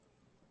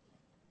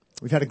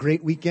We've had a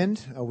great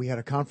weekend. We had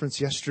a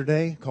conference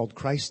yesterday called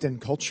Christ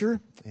and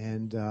Culture,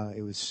 and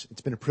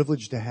it's been a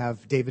privilege to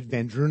have David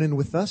Van Drunen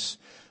with us.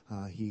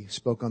 He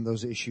spoke on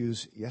those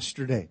issues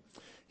yesterday.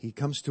 He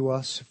comes to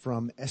us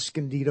from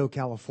Escondido,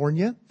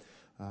 California,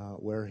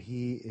 where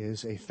he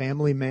is a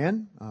family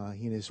man.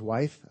 He and his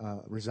wife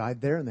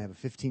reside there, and they have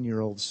a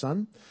 15-year-old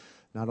son.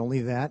 Not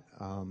only that,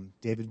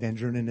 David Van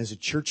Drunen is a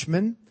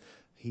churchman.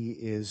 He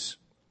is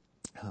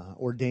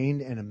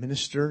ordained and a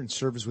minister and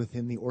serves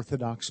within the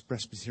Orthodox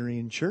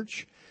Presbyterian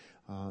Church.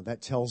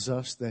 That tells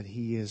us that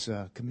he is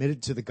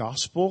committed to the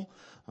gospel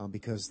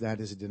because that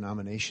is a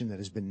denomination that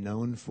has been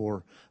known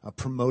for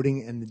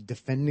promoting and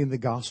defending the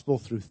gospel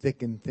through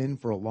thick and thin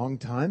for a long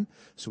time.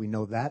 So we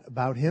know that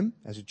about him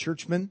as a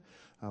churchman.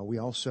 We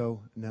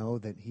also know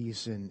that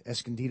he's in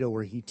Escondido,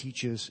 where he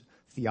teaches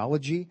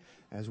theology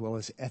as well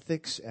as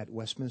ethics at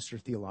Westminster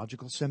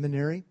Theological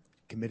Seminary,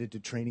 committed to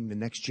training the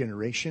next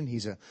generation.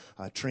 He's a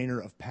trainer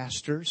of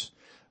pastors.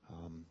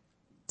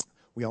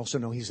 We also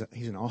know he's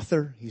an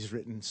author. He's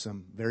written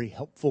some very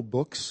helpful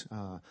books.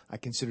 I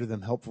consider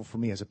them helpful for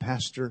me as a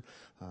pastor.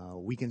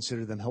 We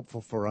consider them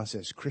helpful for us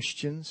as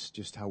Christians,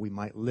 just how we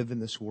might live in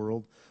this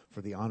world for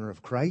the honor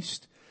of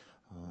Christ.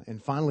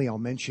 And finally, I'll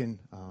mention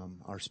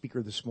our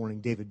speaker this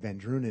morning, David Van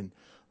Drunen,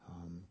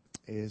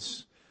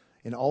 is,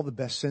 in all the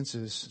best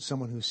senses,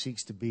 someone who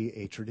seeks to be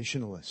a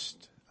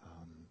traditionalist.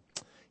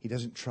 He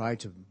doesn't try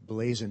to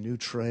blaze a new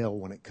trail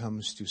when it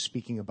comes to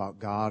speaking about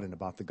God and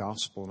about the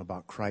gospel and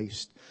about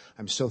Christ.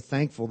 I'm so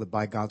thankful that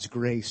by God's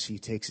grace, he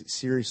takes it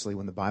seriously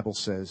when the Bible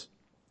says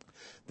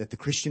that the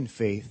Christian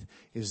faith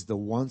is the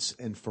once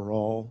and for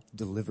all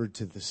delivered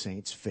to the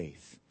saints'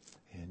 faith.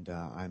 And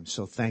I'm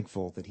so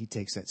thankful that he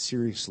takes that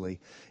seriously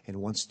and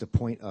wants to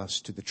point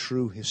us to the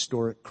true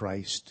historic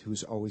Christ,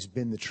 who's always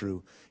been the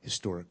true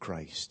historic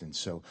Christ. And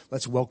so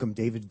let's welcome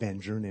David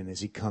Van Drunen as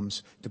he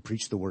comes to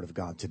preach the Word of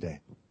God today.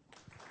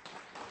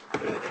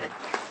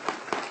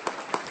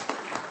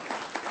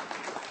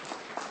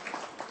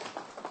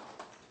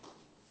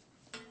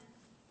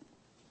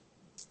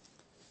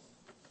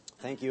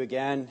 Thank you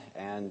again,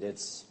 and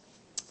it's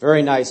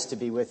very nice to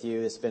be with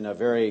you. It's been a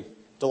very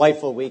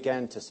delightful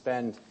weekend to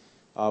spend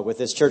with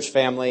this church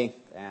family,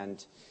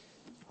 and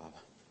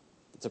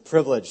it's a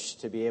privilege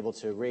to be able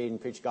to read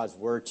and preach God's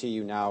Word to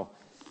you now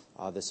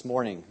this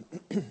morning.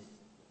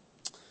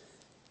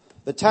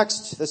 The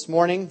text this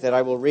morning that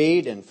I will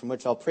read and from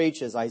which I'll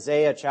preach is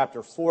Isaiah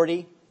chapter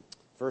 40,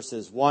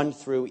 verses 1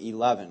 through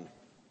 11.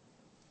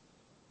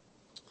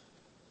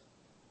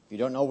 If you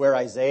don't know where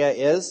Isaiah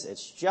is,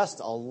 it's just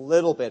a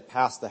little bit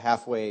past the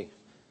halfway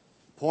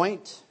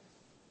point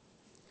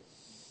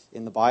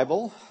in the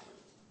Bible.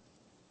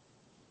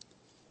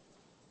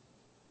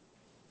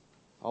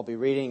 I'll be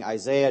reading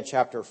Isaiah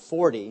chapter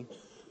 40,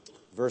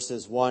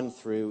 verses 1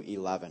 through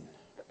 11.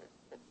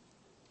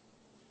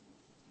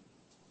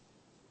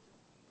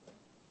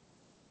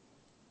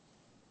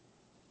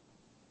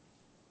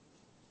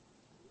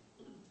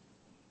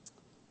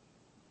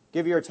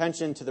 Give your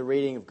attention to the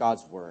reading of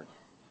God's Word.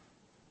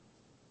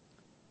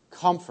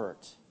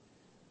 Comfort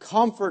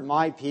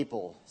my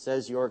people,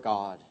 says your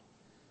God.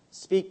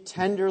 Speak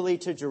tenderly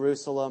to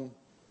Jerusalem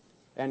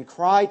and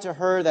cry to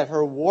her that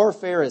her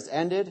warfare is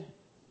ended,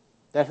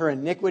 that her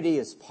iniquity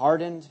is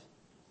pardoned,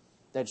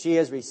 that she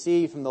has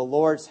received from the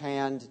Lord's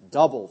hand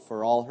double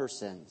for all her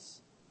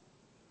sins.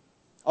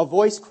 A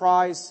voice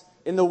cries,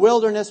 "In the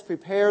wilderness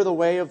prepare the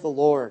way of the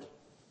Lord.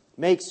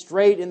 Make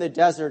straight in the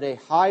desert a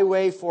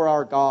highway for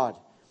our God.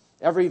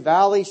 Every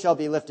valley shall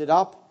be lifted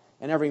up,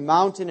 and every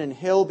mountain and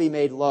hill be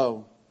made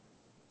low.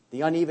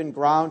 The uneven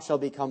ground shall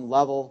become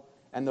level,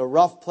 and the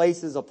rough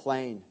places a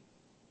plain.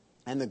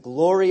 And the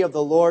glory of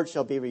the Lord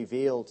shall be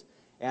revealed,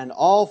 and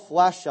all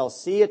flesh shall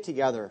see it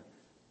together,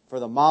 for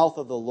the mouth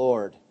of the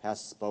Lord has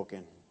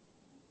spoken."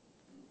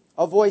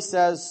 A voice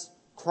says,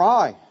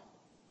 "Cry."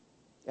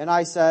 And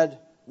I said,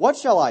 "What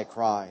shall I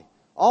cry?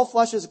 All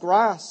flesh is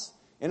grass,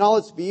 and all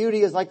its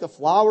beauty is like the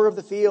flower of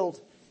the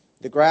field.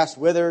 The grass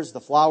withers, the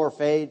flower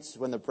fades,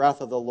 when the breath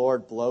of the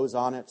Lord blows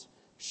on it.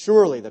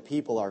 Surely the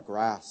people are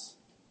grass.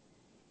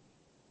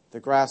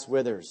 The grass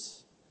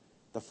withers,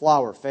 the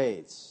flower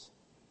fades,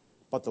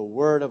 but the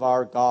word of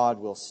our God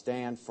will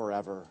stand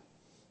forever.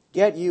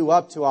 Get you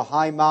up to a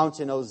high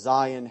mountain, O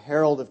Zion,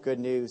 herald of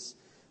good news.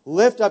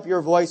 Lift up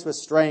your voice with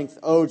strength,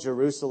 O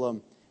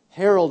Jerusalem,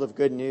 herald of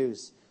good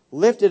news.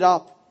 Lift it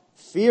up,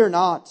 fear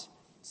not.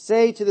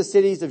 Say to the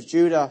cities of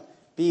Judah,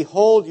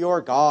 behold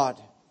your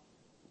God.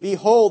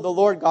 Behold, the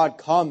Lord God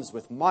comes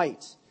with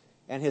might,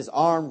 and his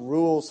arm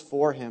rules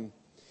for him.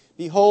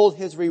 Behold,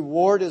 his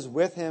reward is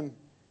with him,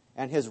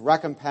 and his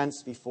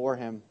recompense before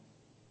him.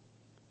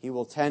 He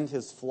will tend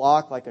his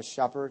flock like a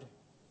shepherd.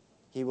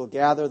 He will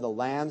gather the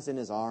lambs in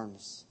his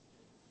arms.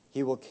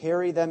 He will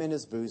carry them in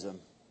his bosom,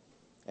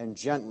 and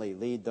gently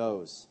lead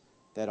those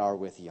that are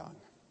with young.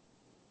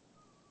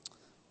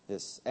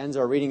 This ends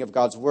our reading of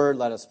God's Word.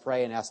 Let us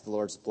pray and ask the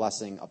Lord's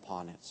blessing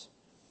upon it.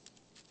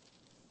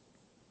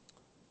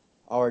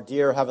 Our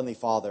dear Heavenly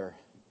Father,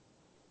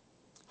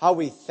 how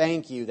we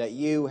thank you that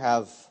you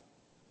have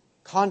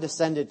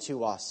condescended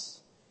to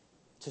us,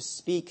 to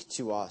speak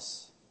to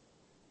us.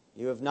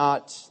 You have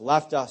not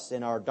left us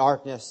in our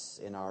darkness,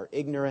 in our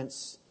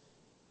ignorance,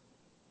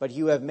 but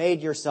you have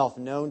made yourself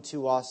known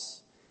to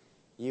us.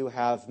 You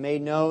have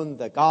made known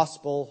the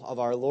gospel of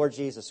our Lord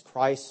Jesus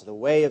Christ, the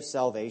way of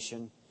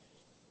salvation.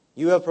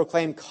 You have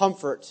proclaimed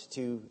comfort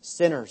to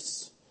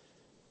sinners,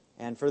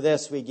 and for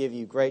this we give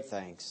you great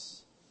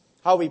thanks.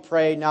 How we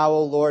pray now,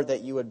 O Lord,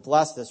 that you would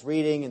bless this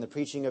reading and the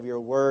preaching of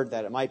your word,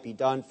 that it might be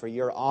done for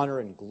your honor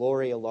and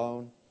glory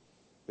alone.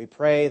 We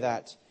pray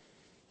that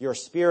your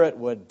Spirit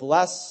would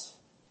bless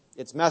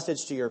its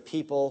message to your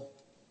people,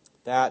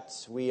 that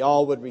we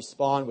all would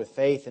respond with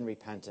faith and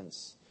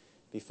repentance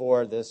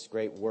before this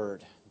great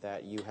word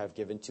that you have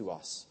given to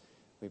us.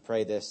 We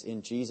pray this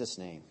in Jesus'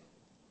 name.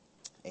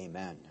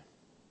 Amen.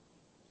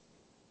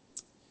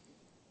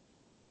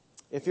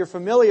 If you're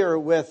familiar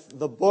with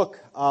the book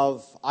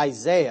of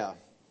Isaiah,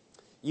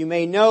 you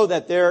may know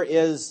that there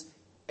is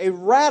a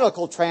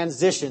radical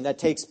transition that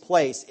takes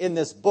place in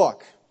this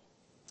book,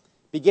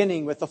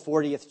 beginning with the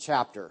 40th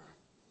chapter.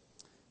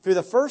 Through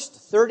the first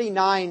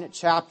 39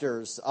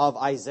 chapters of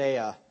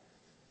Isaiah,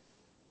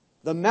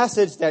 the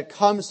message that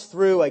comes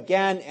through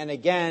again and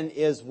again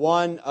is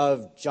one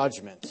of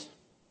judgment.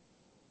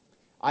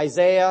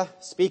 Isaiah,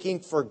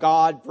 speaking for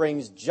God,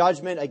 brings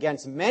judgment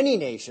against many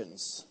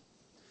nations,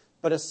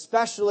 but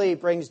especially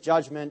brings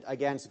judgment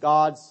against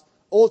God's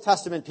Old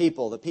Testament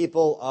people, the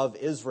people of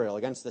Israel,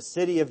 against the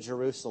city of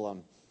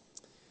Jerusalem.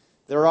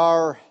 There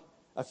are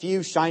a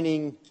few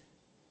shining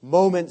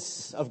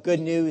moments of good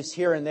news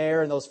here and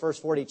there in those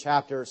first 40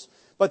 chapters,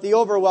 but the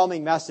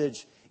overwhelming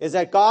message is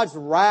that God's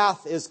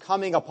wrath is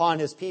coming upon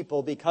his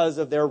people because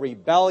of their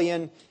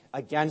rebellion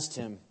against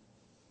him.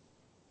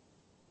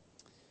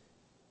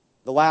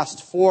 The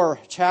last 4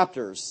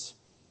 chapters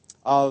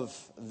of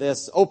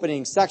this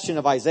opening section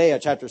of Isaiah,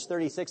 chapters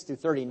 36 through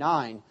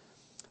 39,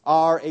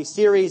 are a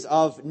series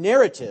of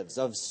narratives,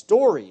 of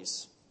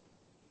stories.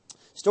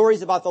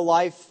 Stories about the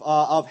life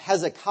of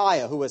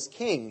Hezekiah, who was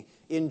king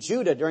in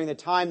Judah during the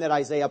time that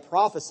Isaiah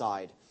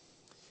prophesied.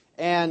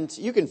 And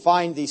you can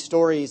find these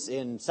stories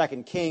in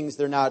 2 Kings.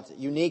 They're not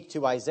unique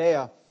to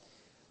Isaiah.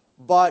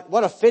 But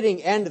what a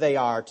fitting end they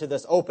are to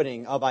this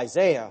opening of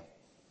Isaiah.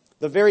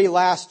 The very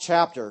last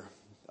chapter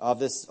of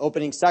this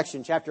opening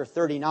section, chapter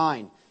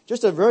 39,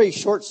 just a very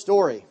short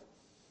story,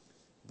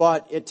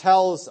 but it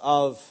tells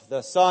of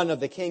the son of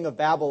the king of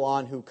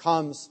Babylon who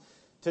comes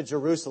to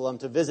Jerusalem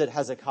to visit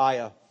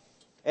Hezekiah.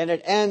 And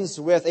it ends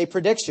with a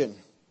prediction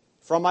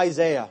from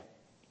Isaiah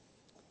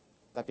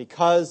that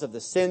because of the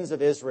sins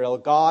of Israel,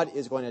 God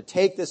is going to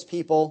take this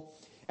people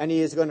and he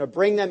is going to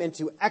bring them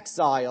into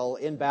exile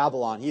in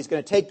Babylon. He's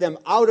going to take them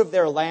out of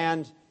their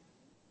land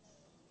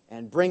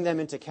and bring them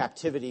into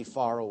captivity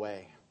far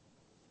away.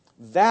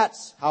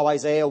 That's how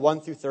Isaiah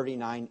 1 through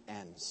 39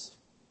 ends.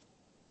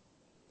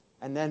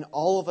 And then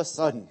all of a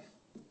sudden,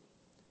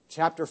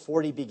 chapter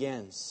 40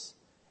 begins,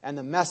 and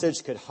the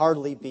message could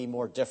hardly be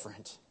more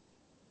different.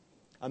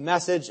 A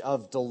message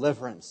of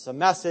deliverance, a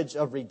message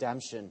of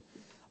redemption,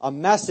 a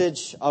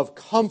message of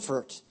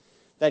comfort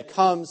that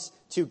comes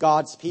to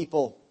God's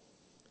people.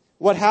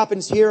 What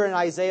happens here in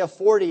Isaiah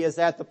 40 is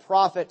that the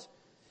prophet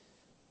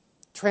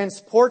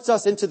transports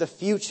us into the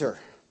future.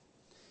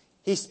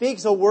 He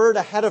speaks a word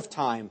ahead of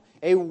time,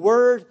 a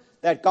word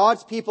that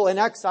God's people in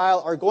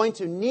exile are going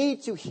to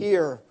need to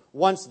hear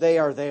once they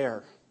are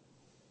there.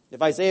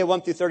 If Isaiah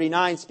 1 through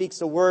 39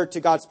 speaks a word to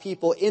God's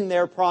people in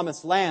their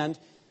promised land,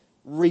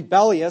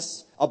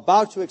 rebellious,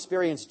 about to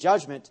experience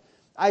judgment,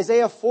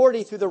 Isaiah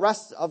 40 through the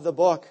rest of the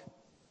book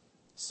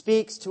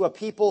speaks to a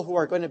people who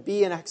are going to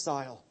be in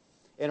exile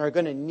and are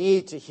going to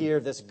need to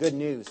hear this good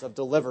news of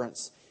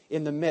deliverance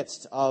in the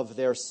midst of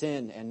their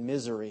sin and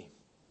misery.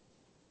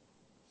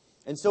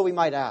 And so we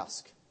might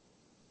ask,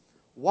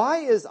 why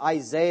is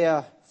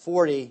Isaiah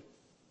 40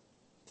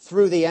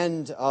 through the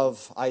end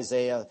of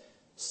Isaiah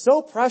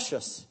so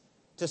precious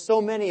to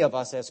so many of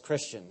us as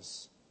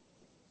Christians?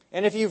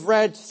 And if you've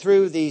read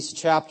through these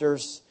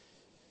chapters,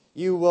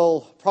 you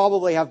will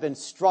probably have been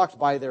struck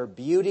by their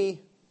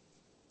beauty,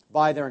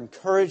 by their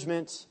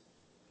encouragement,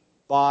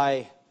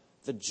 by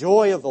the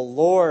joy of the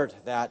Lord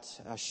that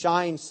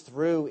shines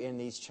through in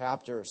these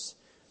chapters.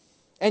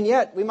 And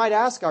yet, we might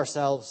ask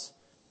ourselves,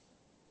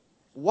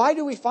 why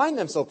do we find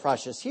them so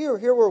precious? Here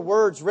were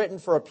words written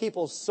for a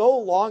people so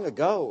long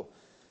ago.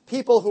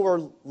 People who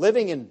were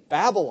living in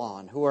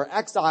Babylon, who were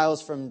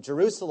exiles from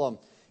Jerusalem,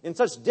 in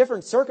such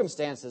different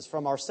circumstances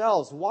from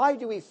ourselves. Why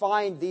do we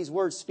find these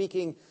words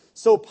speaking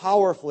so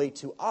powerfully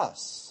to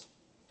us?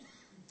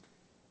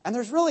 And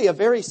there's really a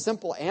very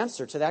simple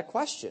answer to that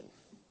question.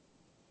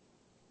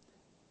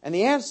 And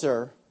the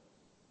answer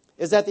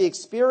is that the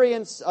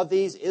experience of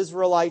these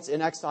Israelites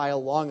in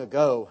exile long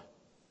ago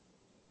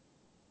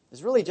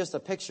is really just a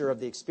picture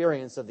of the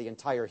experience of the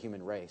entire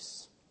human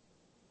race.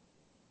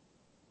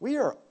 We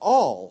are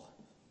all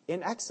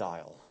in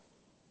exile.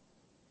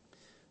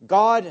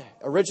 God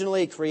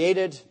originally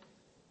created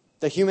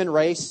the human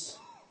race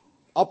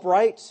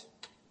upright,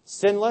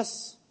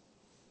 sinless,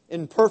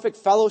 in perfect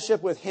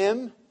fellowship with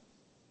Him,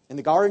 in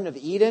the Garden of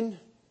Eden.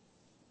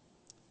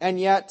 And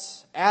yet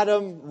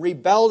Adam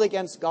rebelled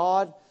against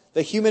God.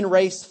 The human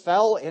race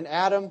fell in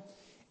Adam.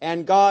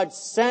 And God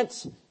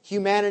sent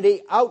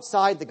humanity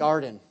outside the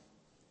garden,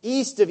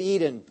 east of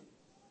Eden,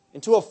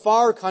 into a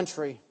far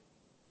country.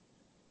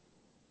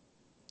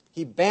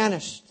 He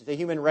banished the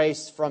human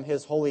race from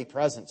His holy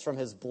presence, from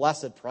His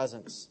blessed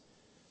presence.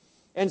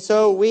 And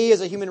so we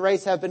as a human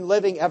race have been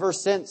living ever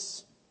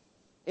since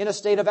in a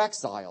state of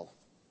exile,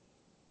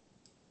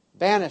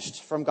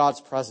 banished from God's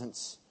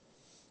presence.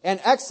 And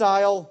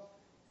exile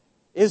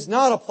is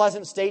not a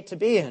pleasant state to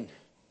be in.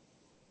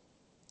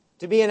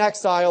 To be in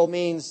exile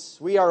means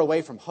we are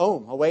away from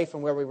home, away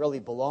from where we really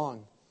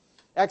belong.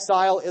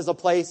 Exile is a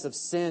place of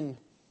sin,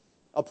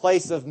 a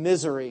place of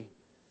misery,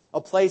 a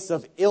place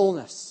of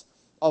illness,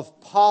 of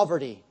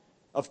poverty,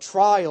 of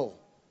trial,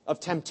 of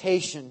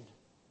temptation.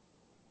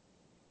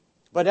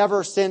 But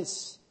ever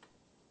since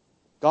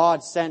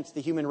God sent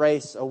the human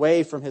race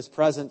away from His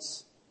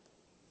presence,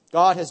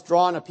 God has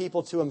drawn a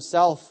people to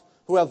Himself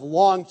who have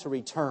longed to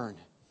return,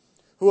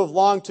 who have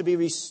longed to be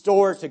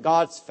restored to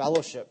God's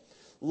fellowship,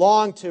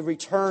 longed to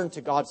return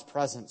to God's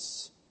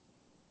presence.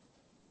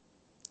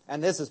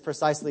 And this is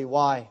precisely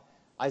why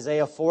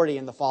Isaiah 40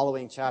 and the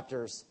following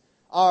chapters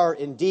are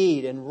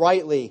indeed and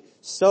rightly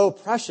so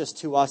precious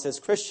to us as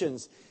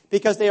Christians,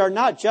 because they are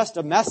not just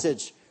a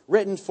message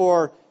written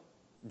for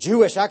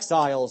Jewish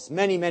exiles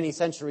many, many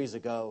centuries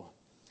ago.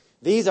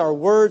 These are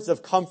words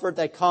of comfort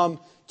that come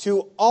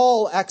to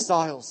all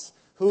exiles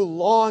who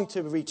long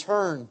to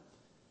return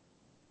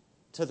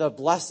to the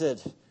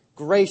blessed,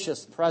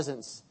 gracious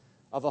presence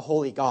of a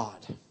holy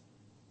God.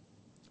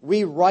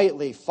 We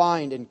rightly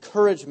find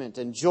encouragement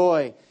and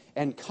joy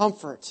and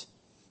comfort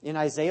in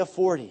Isaiah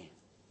 40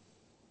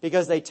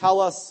 because they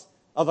tell us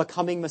of a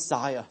coming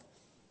Messiah,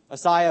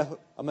 a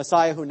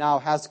Messiah who now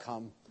has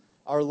come,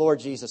 our Lord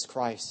Jesus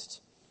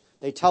Christ.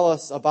 They tell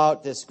us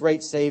about this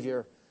great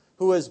Savior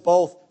who is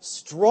both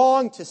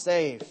strong to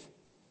save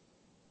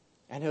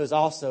and who is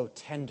also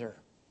tender,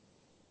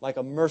 like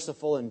a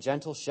merciful and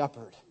gentle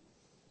shepherd,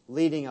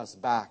 leading us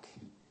back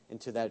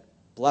into that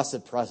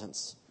blessed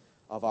presence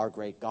of our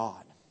great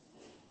God.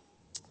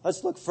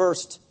 Let's look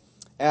first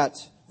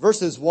at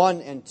verses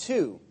 1 and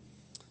 2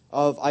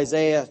 of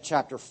Isaiah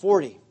chapter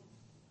 40.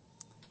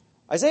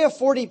 Isaiah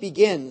 40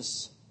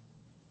 begins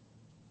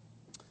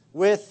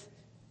with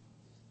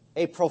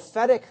a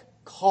prophetic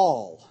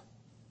call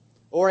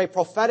or a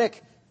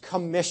prophetic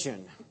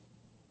commission.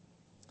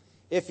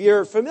 If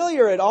you're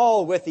familiar at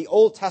all with the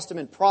Old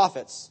Testament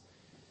prophets,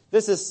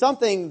 this is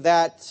something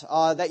that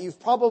you've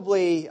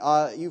probably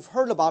you've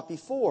heard about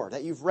before,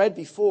 that you've read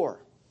before.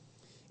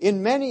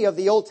 In many of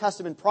the Old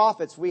Testament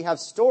prophets, we have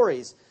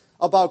stories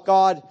about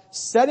God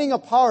setting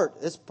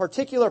apart this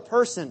particular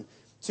person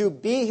to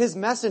be His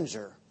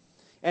messenger,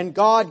 and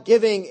God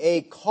giving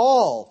a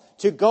call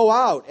to go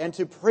out and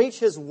to preach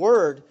His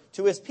word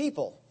to His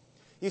people.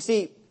 You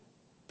see,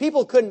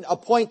 people couldn't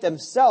appoint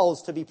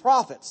themselves to be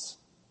prophets.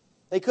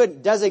 They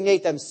couldn't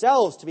designate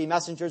themselves to be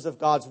messengers of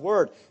God's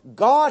word.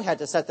 God had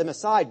to set them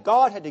aside.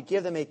 God had to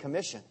give them a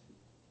commission.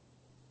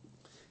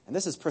 And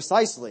this is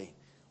precisely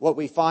what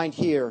we find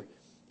here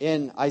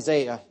in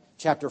Isaiah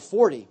chapter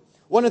 40.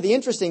 One of the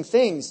interesting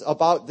things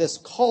about this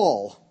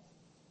call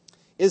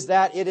is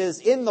that it is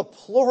in the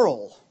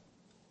plural.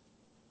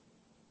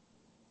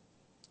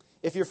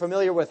 If you're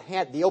familiar with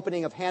the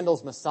opening of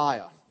Handel's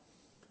Messiah,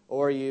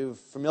 or you're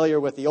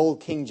familiar with the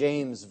old King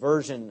James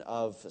version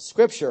of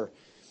Scripture,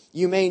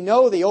 you may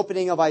know the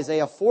opening of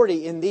Isaiah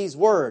 40 in these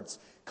words,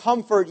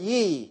 comfort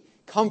ye,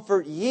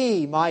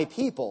 my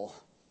people.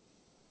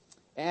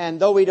 And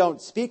though we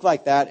don't speak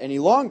like that any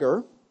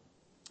longer,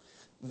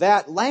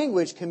 that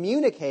language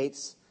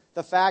communicates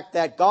the fact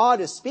that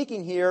God is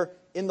speaking here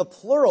in the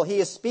plural. He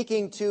is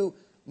speaking to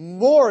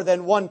more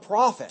than one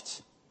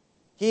prophet.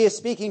 He is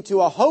speaking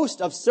to a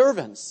host of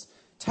servants,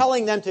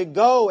 telling them to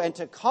go and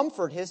to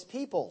comfort His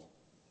people.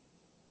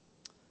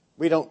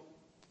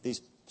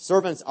 These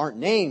servants aren't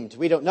named.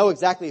 We don't know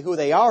exactly who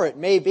they are. It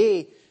may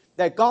be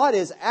that God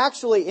is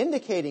actually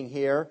indicating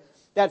here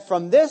that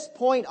from this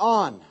point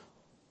on,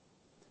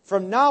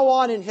 from now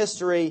on in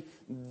history,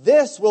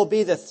 this will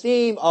be the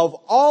theme of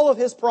all of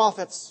His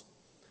prophets.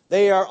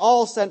 They are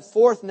all sent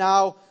forth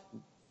now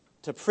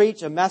to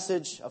preach a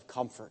message of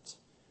comfort,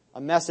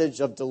 a message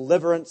of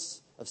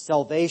deliverance, of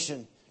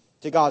salvation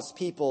to God's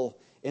people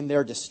in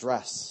their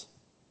distress.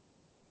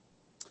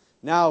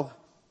 Now,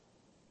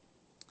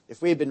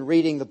 if we had been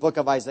reading the book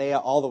of Isaiah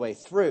all the way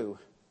through,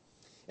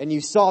 and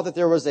you saw that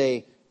there was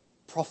a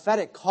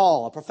prophetic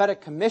call, a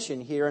prophetic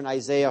commission here in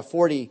Isaiah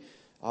 40,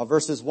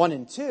 verses 1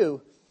 and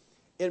 2,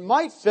 it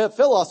might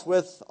fill us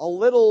with a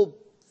little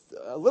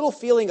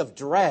feeling of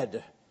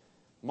dread,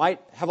 might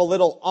have a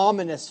little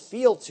ominous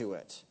feel to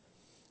it.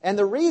 And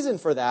the reason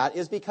for that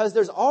is because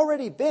there's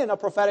already been a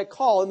prophetic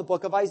call in the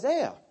book of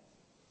Isaiah.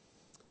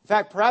 In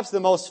fact, perhaps the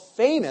most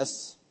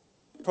famous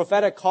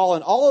prophetic call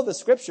in all of the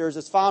Scriptures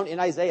is found in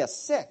Isaiah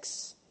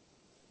 6.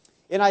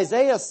 In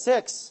Isaiah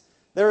 6,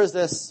 there is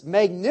this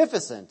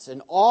magnificent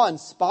and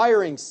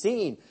awe-inspiring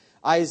scene.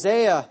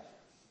 Isaiah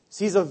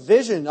sees a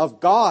vision of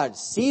God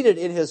seated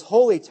in his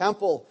holy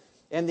temple,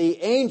 and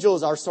the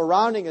angels are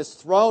surrounding his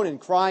throne and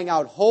crying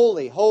out,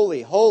 "Holy,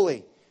 holy,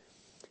 holy."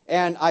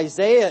 And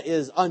Isaiah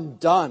is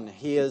undone.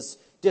 He is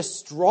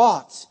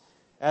distraught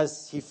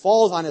as he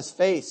falls on his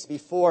face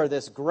before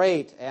this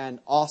great and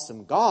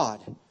awesome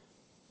God.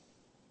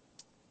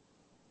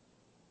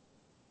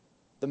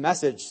 The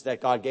message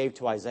that God gave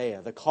to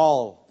Isaiah, the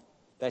call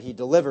that he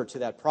delivered to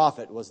that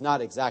prophet, was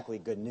not exactly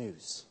good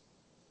news.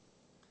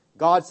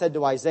 God said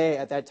to Isaiah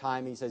at that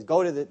time, he says,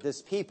 go to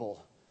this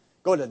people.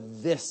 Go to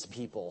this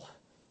people.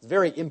 It's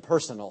very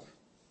impersonal.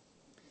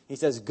 He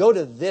says, go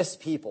to this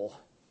people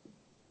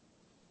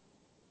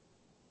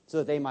so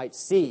that they might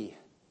see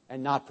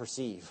and not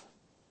perceive.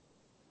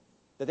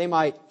 That they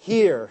might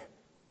hear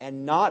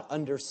and not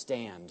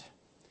understand.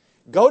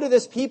 Go to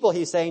this people,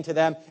 he's saying to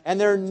them, and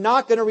they're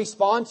not going to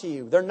respond to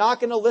you. They're not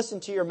going to listen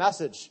to your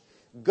message.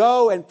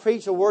 Go and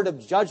preach a word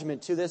of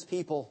judgment to this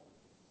people.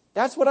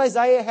 That's what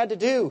Isaiah had to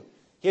do.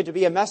 He had to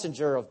be a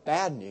messenger of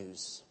bad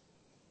news.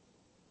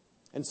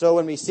 And so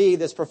when we see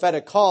this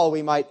prophetic call,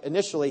 we might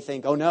initially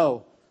think, oh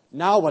no,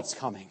 now what's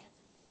coming?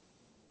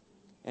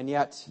 And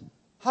yet,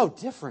 how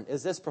different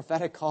is this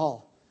prophetic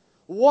call?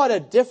 What a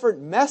different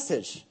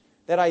message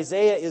that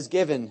Isaiah is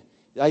given.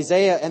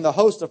 Isaiah and the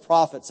host of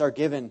prophets are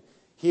given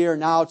here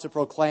now to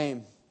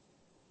proclaim.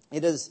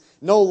 It is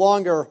no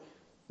longer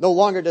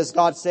does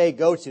God say,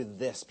 go to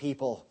this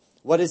people.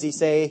 What does he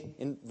say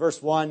in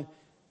verse 1?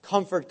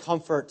 Comfort,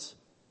 comfort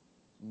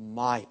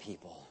my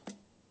people,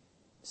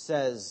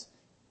 says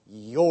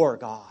your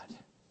God.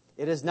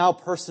 It is now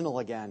personal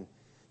again.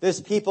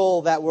 This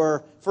people that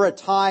were for a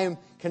time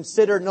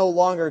considered no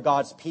longer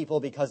God's people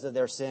because of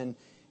their sin,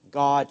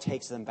 God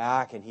takes them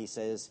back and he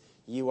says,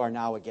 you are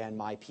now again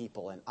my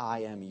people and I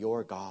am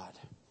your God.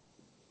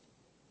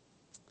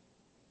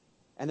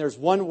 And there's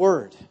one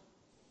word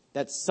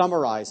that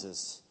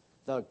summarizes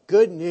the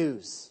good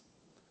news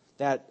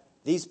that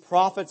these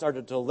prophets are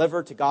to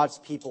deliver to God's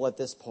people at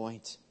this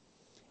point.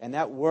 And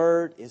that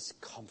word is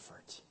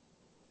comfort.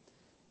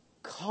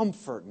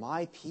 Comfort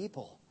my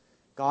people,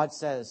 God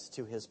says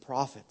to his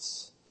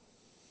prophets.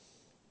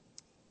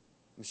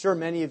 I'm sure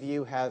many of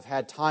you have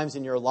had times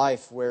in your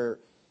life where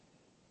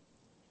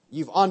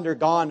you've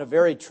undergone a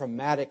very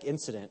traumatic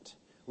incident,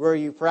 where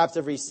you perhaps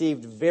have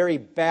received very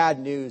bad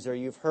news or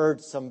you've heard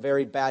some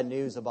very bad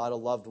news about a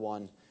loved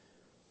one.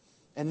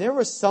 And there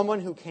was someone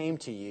who came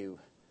to you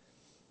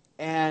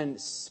and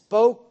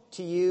spoke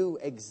to you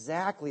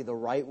exactly the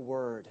right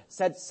word,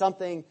 said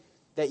something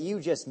that you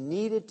just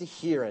needed to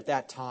hear at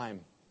that time.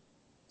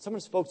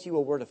 Someone spoke to you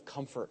a word of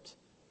comfort.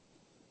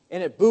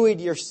 And it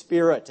buoyed your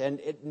spirit and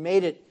it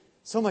made it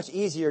so much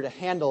easier to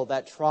handle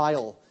that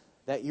trial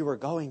that you were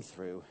going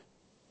through.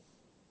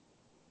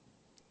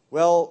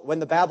 Well, when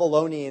the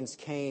Babylonians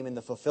came in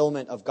the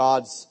fulfillment of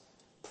God's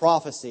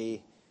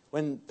prophecy,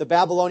 when the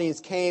Babylonians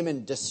came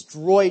and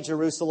destroyed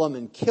Jerusalem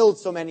and killed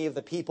so many of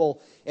the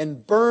people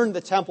and burned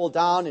the temple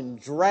down and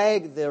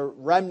dragged the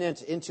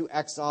remnant into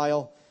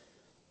exile,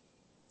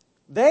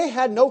 they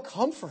had no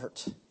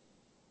comfort.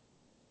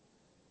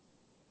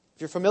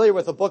 If you're familiar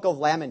with the book of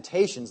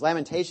Lamentations,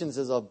 Lamentations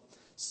is a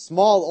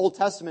small Old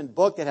Testament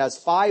book that has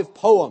 5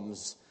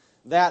 poems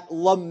that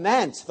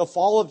lament the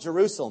fall of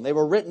Jerusalem. They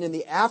were written in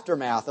the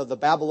aftermath of the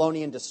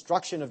Babylonian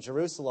destruction of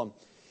Jerusalem.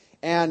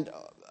 And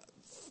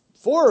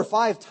 4 or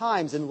 5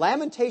 times in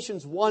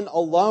Lamentations 1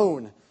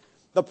 alone,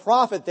 the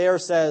prophet there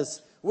says,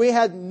 we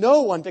had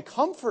no one to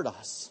comfort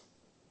us.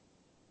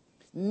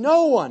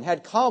 No one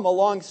had come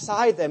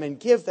alongside them and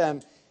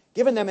given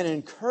them an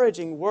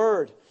encouraging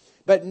word.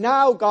 But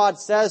now God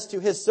says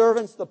to his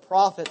servants, the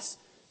prophets,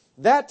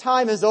 that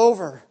time is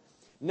over.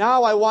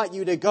 Now I want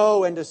you to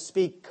go and to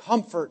speak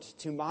comfort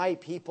to my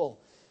people.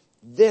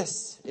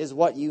 This is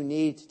what you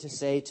need to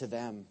say to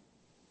them.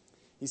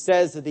 He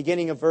says at the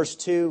beginning of verse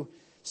 2,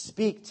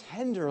 speak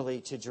tenderly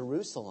to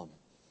Jerusalem.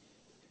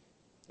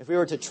 If we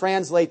were to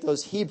translate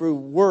those Hebrew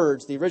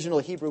words, the original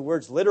Hebrew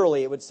words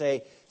literally, it would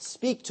say,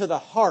 speak to the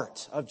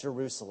heart of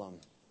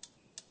Jerusalem.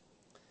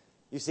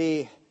 You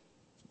see,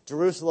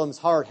 Jerusalem's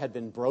heart had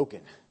been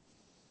broken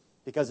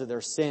because of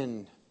their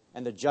sin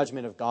and the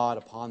judgment of God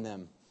upon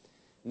them.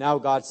 Now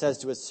God says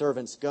to his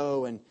servants,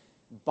 go and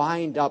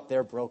bind up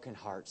their broken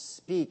hearts.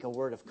 Speak a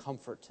word of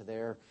comfort to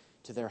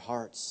their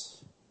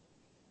hearts.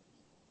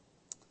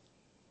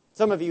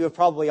 Some of you have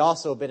probably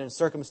also been in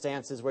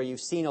circumstances where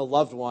you've seen a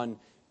loved one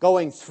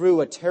going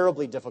through a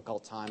terribly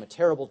difficult time, a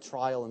terrible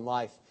trial in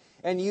life,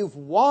 and you've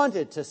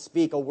wanted to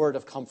speak a word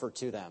of comfort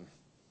to them.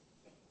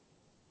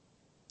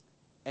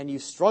 And you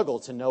struggle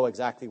to know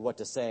exactly what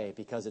to say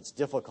because it's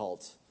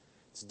difficult.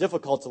 It's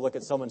difficult to look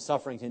at someone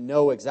suffering to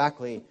know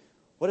exactly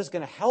what is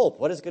going to help,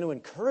 what is going to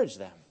encourage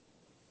them.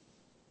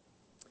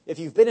 If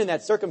you've been in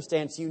that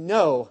circumstance, you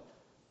know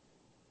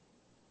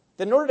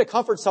that in order to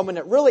comfort someone,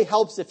 it really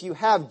helps if you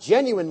have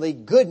genuinely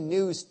good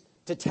news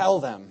to tell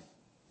them.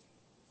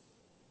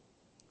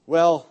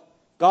 Well,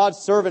 God's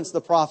servants,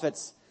 the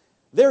prophets,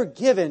 they're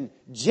given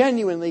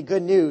genuinely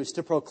good news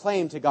to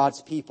proclaim to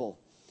God's people.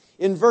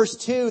 In verse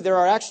 2, there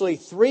are actually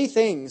 3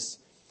 things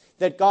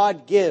that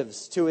God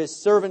gives to his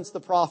servants, the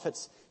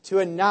prophets, to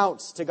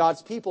announce to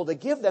God's people, to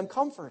give them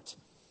comfort.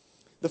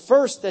 The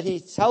first that he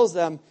tells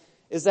them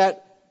is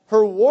that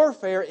her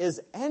warfare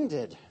is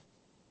ended.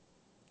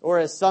 Or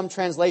as some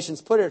translations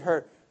put it,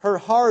 her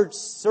hard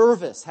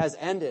service has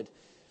ended.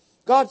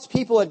 God's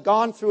people had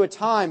gone through a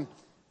time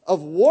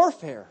of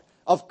warfare,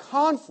 of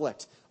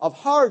conflict, of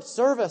hard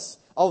service,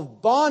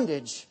 of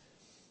bondage.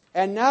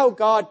 And now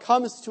God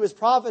comes to his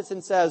prophets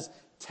and says,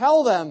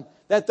 tell them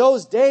that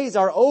those days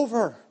are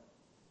over.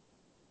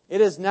 It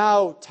is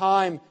now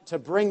time to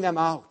bring them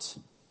out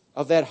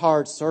of that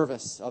hard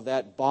service, of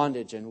that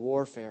bondage and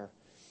warfare.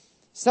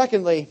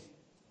 Secondly,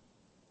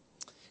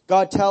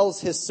 God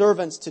tells his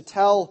servants to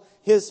tell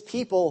his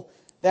people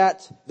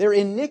that their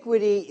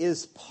iniquity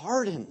is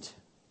pardoned.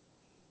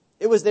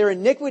 It was their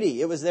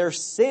iniquity, it was their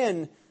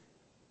sin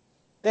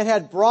that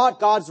had brought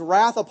God's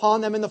wrath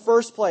upon them in the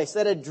first place,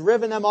 that had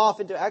driven them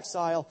off into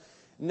exile.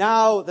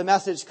 Now the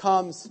message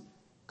comes,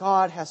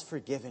 God has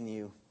forgiven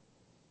you.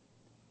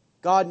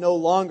 God no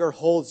longer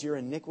holds your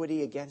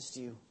iniquity against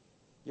you.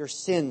 Your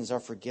sins are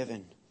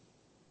forgiven.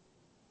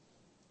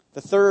 The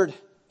third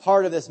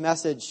part of this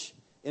message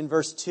in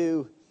verse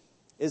 2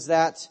 is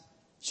that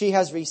she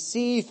has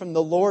received from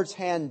the Lord's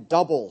hand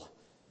double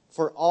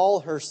for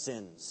all her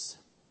sins.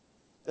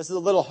 This is a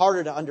little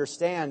harder to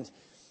understand,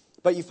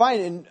 but you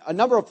find in a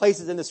number of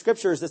places in the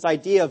scriptures this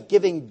idea of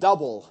giving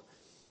double.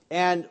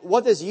 And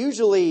what this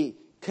usually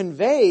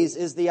conveys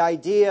is the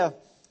idea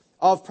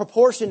of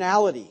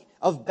proportionality,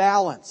 of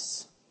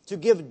balance. To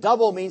give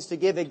double means to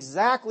give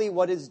exactly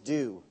what is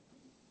due.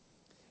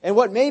 And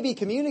what may be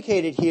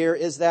communicated here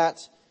is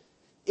that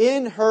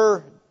in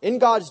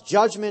God's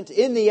judgment,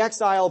 in the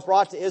exile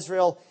brought to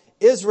Israel,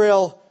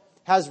 Israel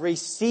has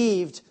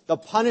received the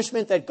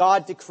punishment that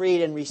God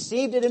decreed and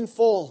received it in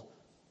full,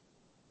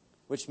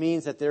 which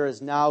means that there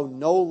is now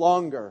no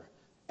longer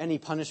any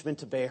punishment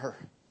to bear.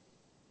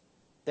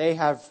 They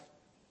have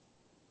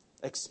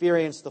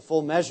experienced the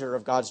full measure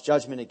of God's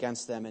judgment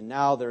against them, and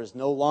now there is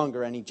no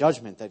longer any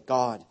judgment that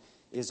God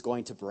is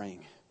going to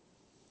bring.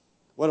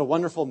 What a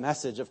wonderful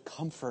message of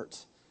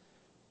comfort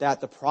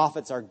that the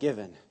prophets are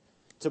given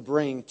to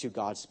bring to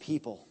God's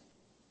people.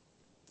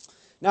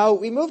 Now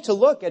we move to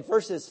look at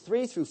verses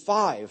 3 through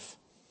 5.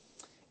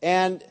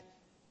 And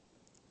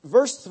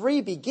verse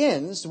 3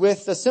 begins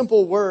with the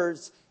simple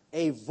words,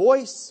 a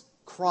voice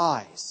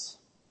cries.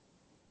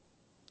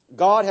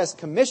 God has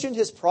commissioned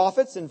his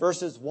prophets in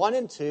verses 1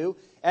 and 2,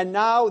 and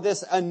now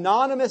this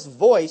anonymous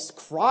voice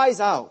cries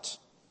out.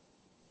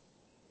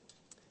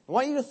 I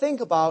want you to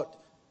think about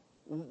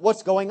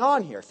what's going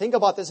on here. Think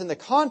about this in the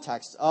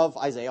context of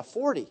Isaiah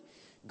 40.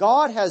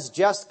 God has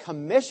just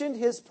commissioned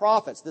his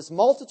prophets, this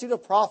multitude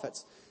of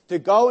prophets, to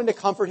go and to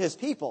comfort his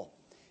people.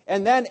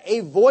 And then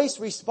a voice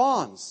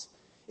responds.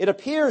 It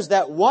appears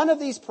that one of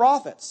these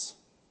prophets,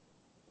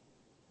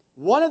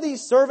 one of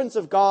these servants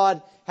of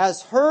God,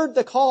 has heard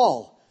the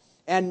call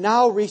and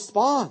now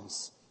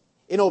responds.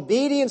 In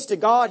obedience to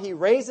God, he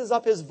raises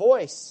up his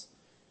voice.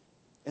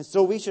 And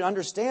so we should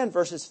understand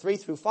verses 3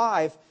 through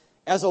 5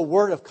 as a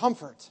word of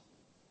comfort.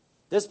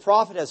 This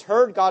prophet has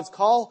heard God's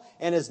call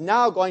and is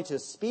now going to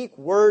speak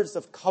words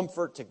of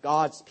comfort to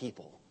God's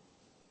people.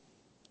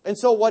 And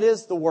so what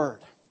is the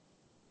word?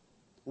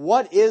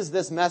 What is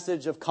this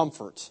message of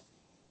comfort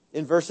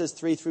in verses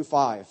 3 through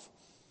 5?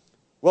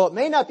 Well, it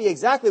may not be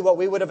exactly what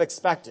we would have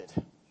expected.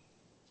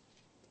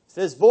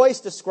 This voice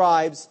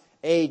describes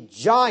a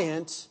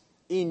giant,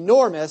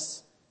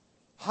 enormous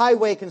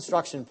highway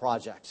construction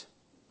project.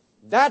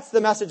 That's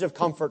the message of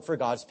comfort for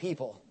God's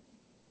people.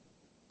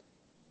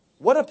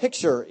 What a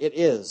picture it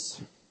is.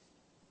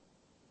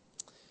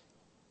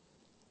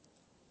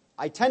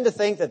 I tend to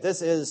think that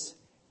this is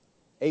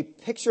a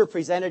picture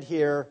presented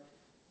here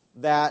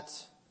that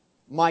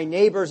my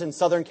neighbors in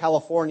Southern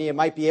California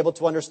might be able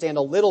to understand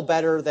a little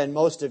better than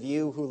most of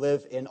you who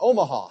live in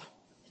Omaha.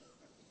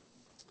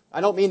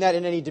 I don't mean that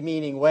in any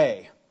demeaning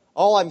way.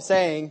 All I'm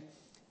saying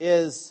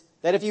is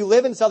that if you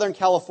live in Southern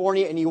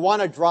California and you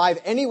want to drive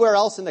anywhere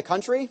else in the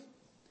country,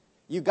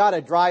 you've got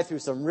to drive through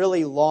some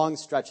really long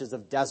stretches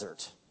of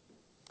desert.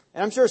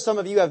 And I'm sure some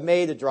of you have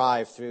made a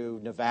drive through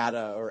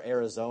Nevada or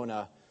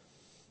Arizona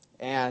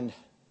and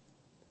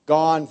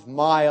gone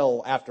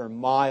mile after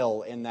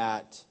mile in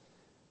that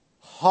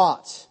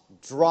hot,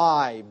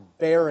 dry,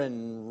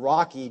 barren,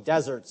 rocky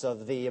deserts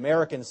of the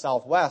American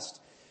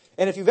Southwest.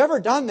 And if you've ever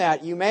done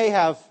that, you may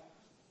have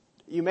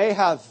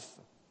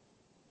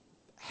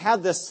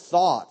had this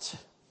thought.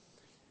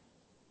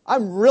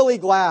 I'm really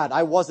glad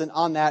I wasn't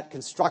on that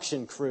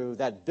construction crew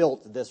that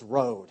built this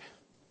road.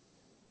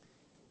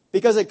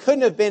 Because it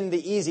couldn't have been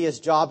the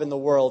easiest job in the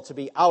world to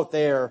be out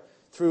there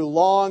through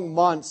long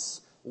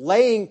months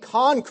laying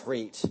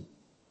concrete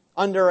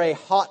under a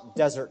hot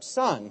desert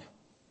sun.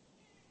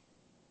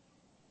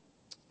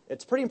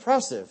 It's pretty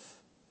impressive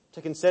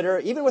to consider,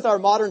 even with our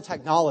modern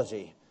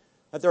technology,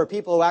 that there are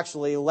people who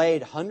actually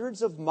laid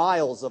hundreds of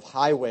miles of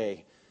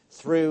highway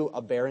through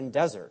a barren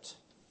desert.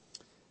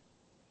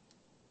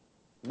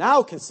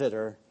 Now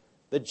consider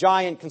the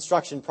giant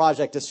construction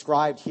project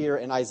described here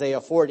in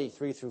Isaiah 40,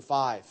 3 through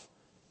 5.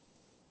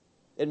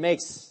 It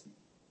makes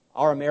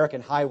our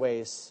American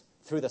highways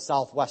through the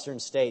southwestern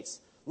states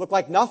look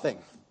like nothing.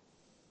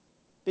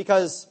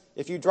 Because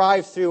if you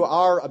drive through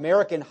our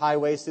American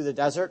highways through the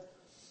desert,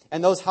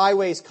 and those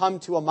highways come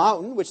to a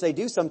mountain, which they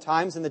do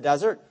sometimes in the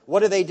desert, what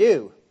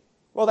do?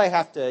 Well, you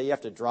have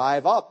to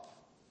drive up,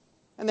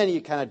 and then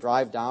you kind of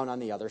drive down on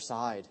the other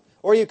side.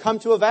 Or you come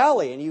to a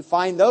valley, and you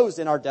find those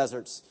in our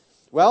deserts.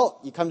 Well,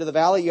 you come to the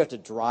valley, you have to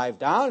drive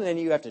down, and then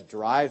you have to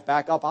drive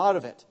back up out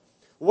of it.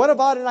 What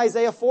about in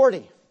Isaiah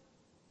 40?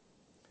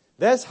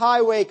 This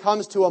highway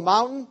comes to a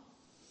mountain,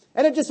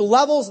 and it just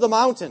levels the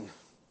mountain.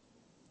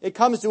 It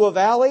comes to a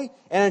valley,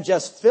 and it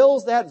just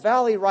fills that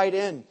valley right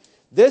in.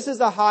 This is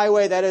a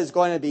highway that is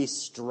going to be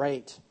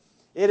straight.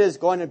 It is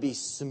going to be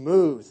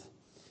smooth.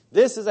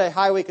 This is a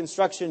highway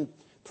construction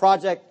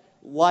project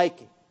like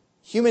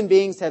human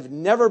beings have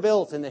never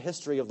built in the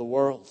history of the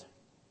world.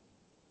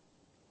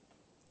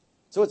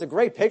 So it's a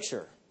great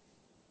picture.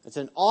 It's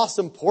an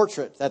awesome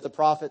portrait that the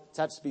prophet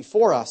sets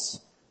before us.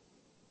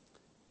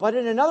 But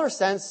in another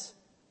sense,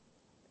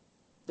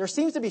 there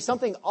seems to be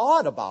something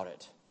odd about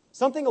it.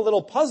 Something a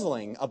little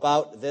puzzling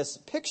about this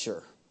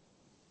picture.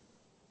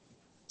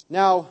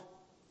 Now,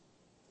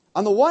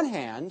 on the one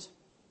hand,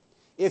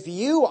 if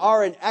you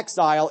are an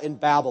exile in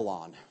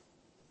Babylon,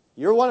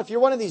 if you're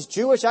one of these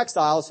Jewish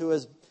exiles who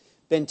has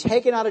been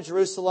taken out of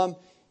Jerusalem,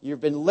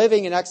 you've been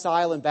living in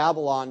exile in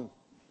Babylon,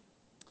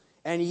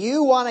 and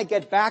you want to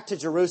get back to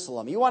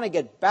Jerusalem, you want to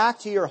get back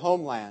to your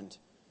homeland,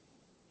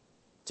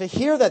 to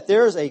hear that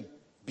there's a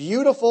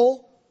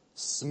beautiful,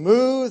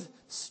 smooth,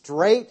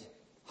 straight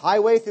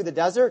highway through the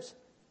desert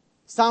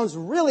sounds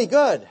really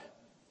good,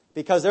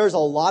 because there's a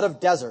lot of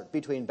desert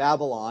between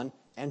Babylon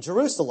and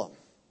Jerusalem.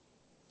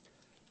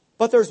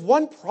 But there's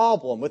one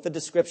problem with the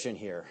description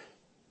here.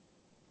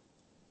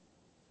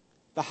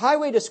 The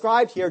highway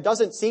described here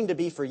doesn't seem to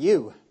be for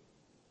you.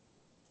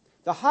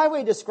 The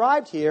highway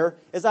described here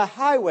is a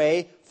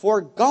highway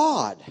for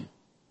God.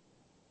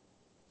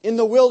 In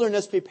the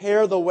wilderness,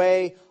 prepare the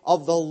way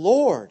of the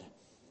Lord.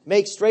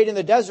 Make straight in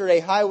the desert a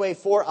highway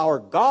for our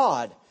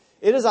God.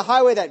 It is a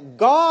highway that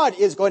God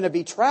is going to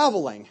be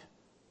traveling.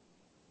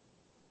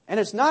 And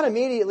it's not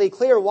immediately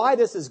clear why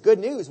this is good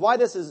news, why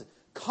this is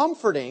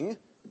comforting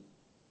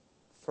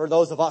for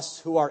those of us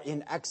who are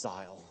in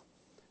exile,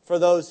 for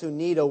those who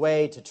need a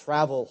way to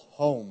travel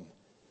home,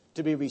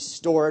 to be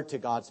restored to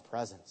God's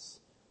presence.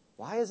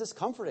 Why is this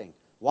comforting?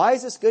 Why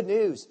is this good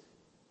news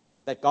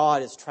that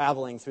God is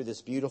traveling through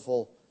this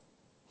beautiful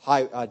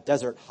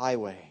desert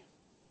highway?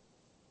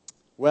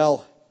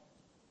 Well,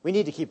 we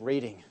need to keep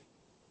reading.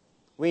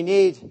 We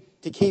need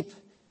to keep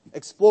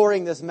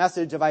exploring this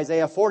message of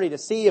Isaiah 40 to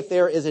see if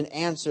there is an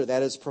answer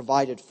that is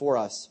provided for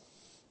us.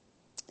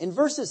 In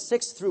verses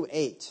 6 through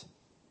 8,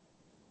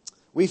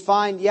 we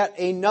find yet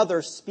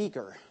another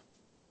speaker.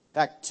 In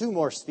fact, two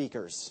more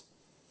speakers.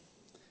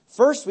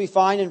 First, we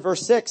find in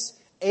verse 6,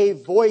 a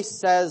voice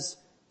says,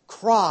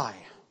 "Cry."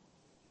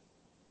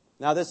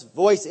 Now, this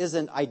voice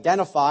isn't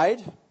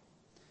identified,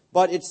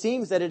 but it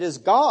seems that it is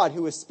God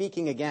who is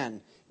speaking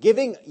again,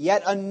 giving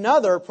yet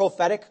another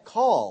prophetic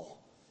call.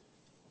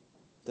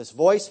 This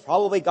voice,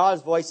 probably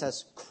God's voice,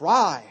 says,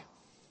 "Cry."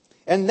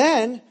 And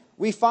then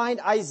we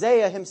find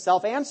Isaiah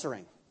himself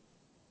answering.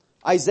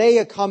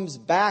 Isaiah comes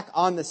back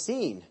on the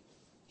scene.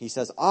 He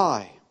says,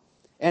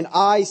 And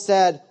I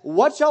said,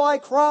 "What shall I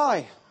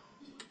cry?"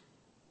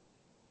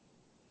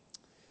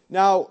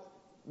 Now,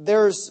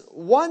 there's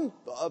one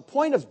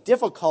point of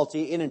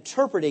difficulty in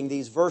interpreting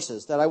these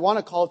verses that I want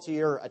to call to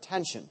your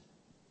attention.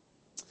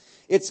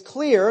 It's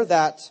clear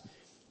that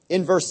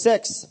in verse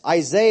 6,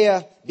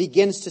 Isaiah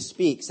begins to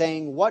speak,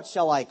 saying, "What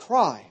shall I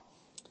cry?"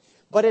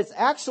 But it's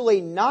actually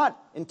not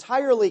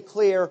entirely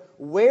clear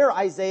where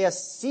Isaiah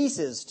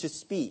ceases to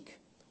speak,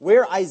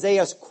 where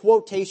Isaiah's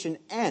quotation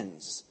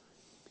ends.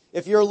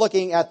 If you're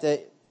looking at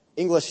the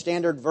English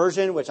Standard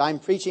Version, which I'm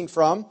preaching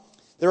from,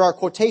 there are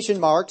quotation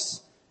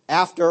marks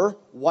after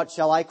 "What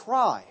shall I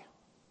cry?"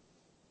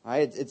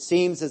 Right? It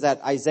seems as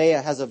that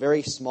Isaiah has a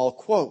very small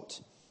quote.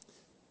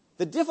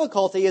 The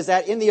difficulty is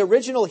that in the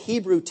original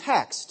Hebrew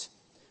text,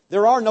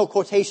 there are no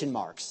quotation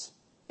marks.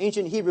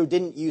 Ancient Hebrew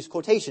didn't use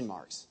quotation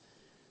marks.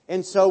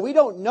 And so we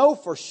don't know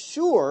for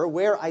sure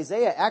where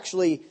Isaiah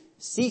actually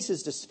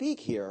ceases to speak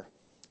here.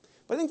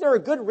 But I think there are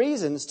good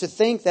reasons to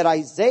think that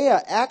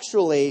Isaiah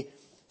actually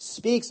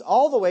speaks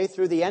all the way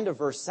through the end of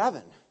verse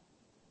 7.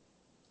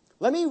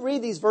 Let me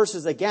read these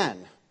verses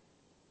again,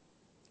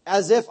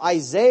 as if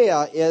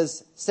Isaiah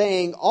is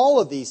saying all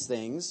of these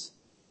things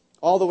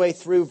all the way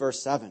through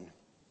verse 7.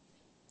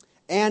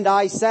 And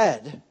I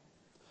said,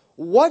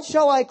 "What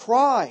shall I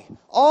cry?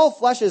 All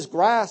flesh is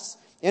grass,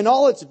 and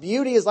all its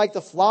beauty is like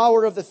the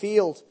flower of the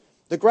field.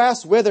 The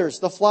grass withers,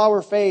 the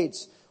flower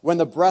fades, when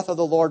the breath of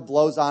the Lord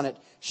blows on it.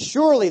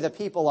 Surely the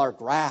people are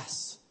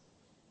grass."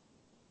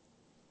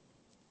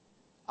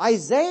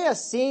 Isaiah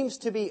seems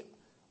to be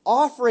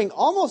offering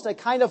almost a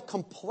kind of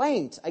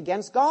complaint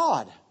against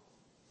God.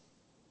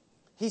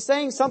 He's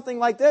saying something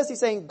like this. He's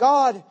saying,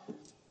 "God,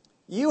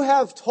 you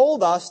have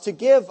told us to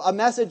give a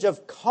message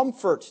of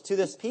comfort to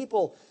this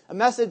people, a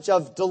message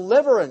of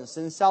deliverance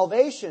and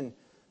salvation.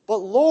 But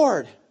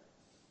Lord,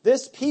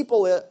 these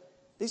people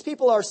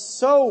are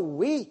so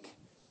weak.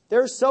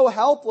 They're so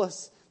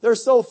helpless. They're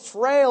so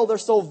frail. They're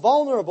so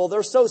vulnerable.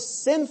 They're so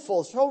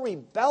sinful, so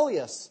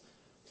rebellious.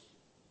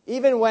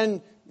 Even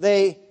when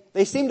they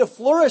seem to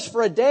flourish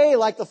for a day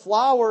like the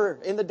flower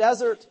in the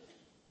desert,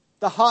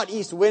 the hot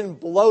east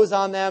wind blows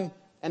on them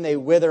and they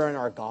wither and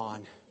are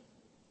gone.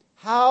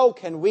 How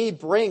can we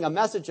bring a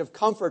message of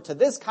comfort to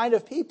this kind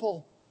of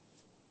people?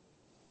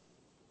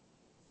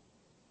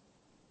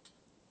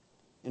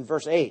 In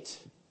verse 8,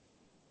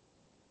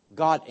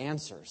 God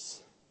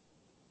answers.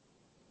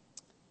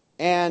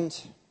 And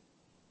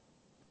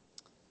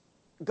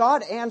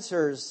God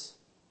answers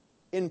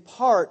in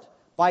part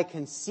by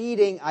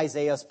conceding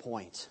Isaiah's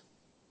point.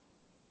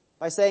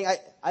 By saying,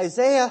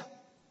 Isaiah,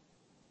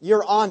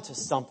 you're on to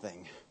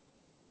something.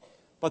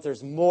 But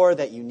there's more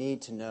that you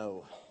need to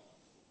know.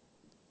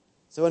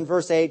 So in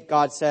verse 8,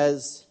 God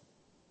says,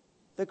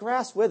 the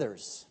grass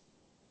withers.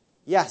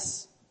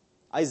 Yes,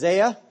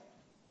 Isaiah,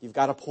 you've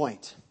got a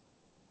point.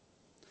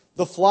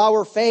 The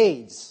flower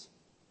fades.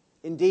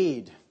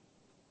 Indeed,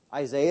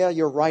 Isaiah,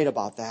 you're right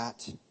about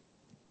that.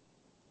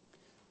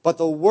 But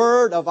the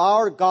word of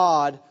our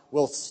God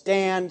will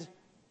stand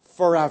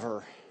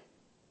forever.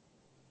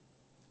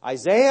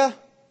 Isaiah,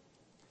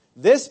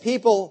 this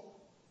people,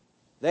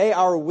 they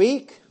are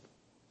weak,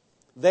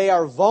 they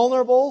are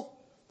vulnerable,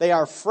 they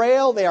are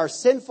frail, they are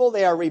sinful,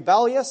 they are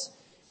rebellious.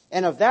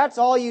 And if that's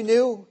all you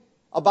knew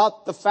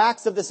about the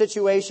facts of the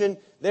situation,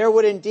 there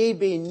would indeed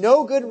be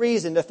no good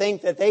reason to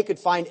think that they could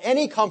find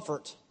any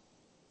comfort.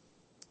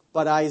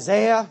 But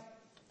Isaiah,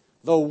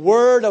 the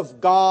word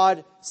of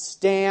God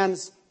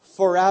stands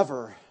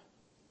forever.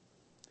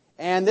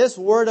 And this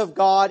word of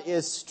God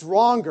is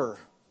stronger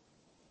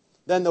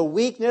than the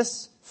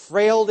weakness,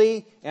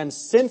 frailty, and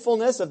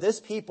sinfulness of this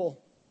people.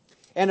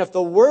 And if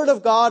the word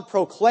of God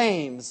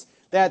proclaims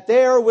that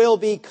there will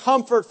be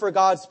comfort for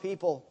God's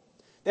people,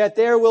 that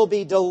there will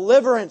be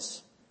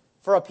deliverance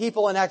for a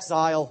people in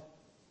exile,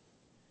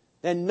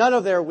 then none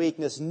of their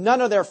weakness,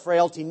 none of their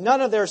frailty,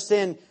 none of their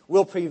sin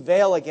will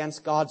prevail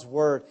against God's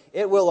word.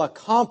 It will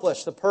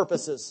accomplish the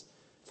purposes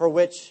for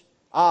which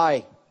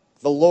I,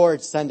 the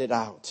Lord, send it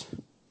out.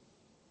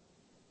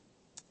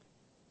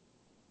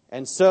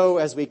 And so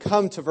as we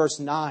come to verse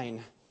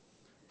 9,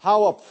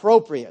 how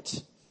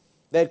appropriate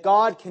that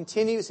God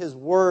continues His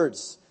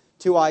words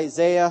to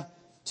Isaiah,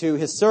 to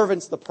His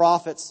servants, the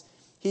prophets.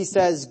 He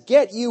says,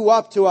 get you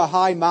up to a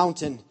high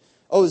mountain,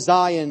 O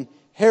Zion,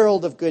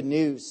 herald of good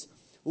news.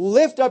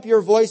 Lift up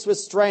your voice with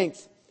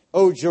strength,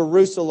 O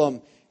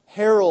Jerusalem,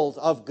 herald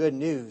of good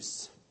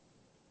news.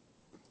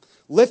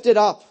 Lift it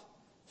up,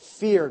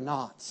 fear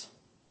not.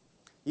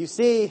 You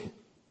see,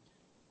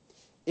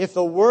 if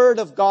the word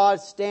of God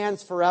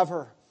stands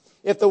forever,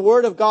 if the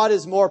word of God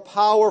is more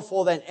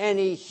powerful than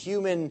any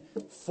human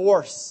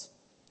force,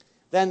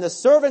 then the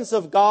servants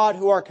of God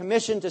who are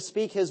commissioned to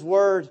speak His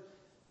word,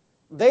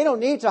 they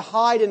don't need to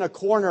hide in a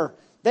corner.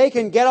 They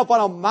can get up on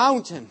a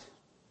mountain.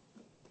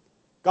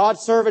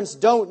 God's servants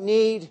don't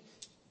need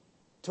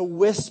to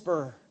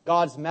whisper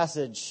God's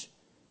message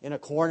in a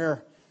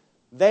corner.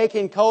 They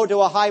can go to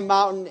a high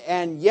mountain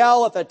and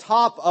yell at the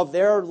top of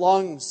their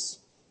lungs.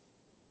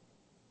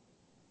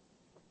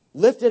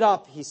 Lift it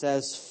up, He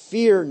says,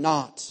 fear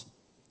not.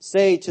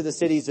 Say to the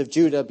cities of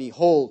Judah,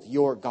 behold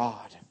your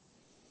God.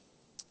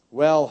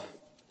 Well,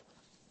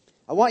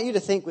 I want you to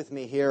think with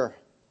me here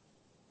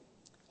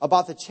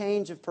about the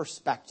change of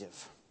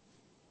perspective.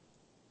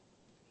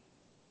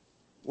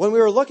 When we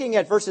were looking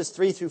at verses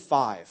 3 through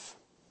 5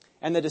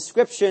 and the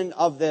description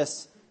of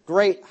this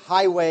great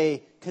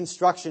highway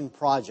construction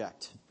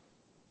project,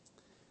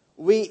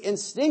 we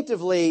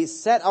instinctively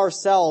set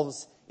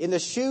ourselves in the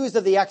shoes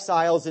of the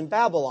exiles in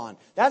Babylon.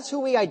 That's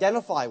who we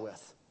identify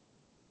with.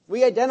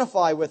 We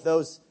identify with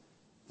those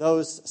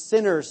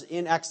sinners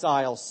in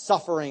exile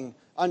suffering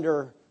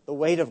under the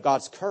weight of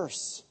God's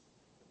curse.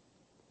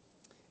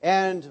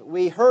 And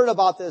we heard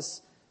about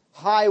this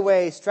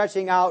highway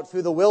stretching out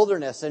through the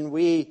wilderness, and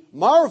we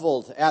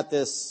marveled at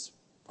this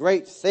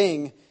great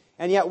thing,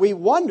 and yet we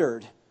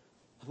wondered,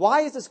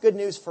 why is this good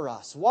news for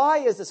us? Why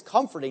is this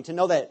comforting to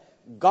know that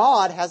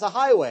God has a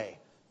highway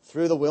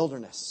through the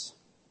wilderness?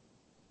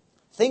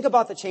 Think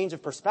about the change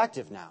of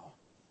perspective now.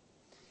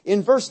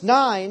 In verse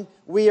 9,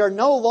 we are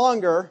no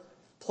longer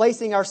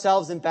placing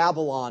ourselves in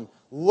Babylon,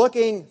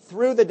 looking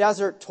through the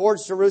desert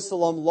towards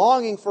Jerusalem,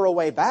 longing for a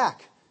way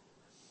back.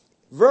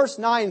 Verse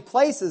 9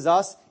 places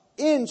us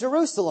in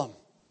Jerusalem.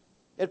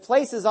 It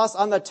places us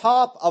on the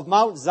top of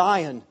Mount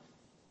Zion,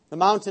 the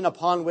mountain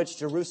upon which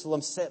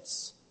Jerusalem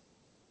sits.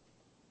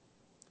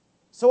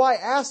 So I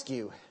ask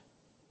you,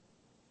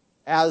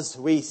 as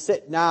we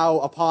sit now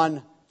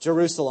upon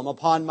Jerusalem,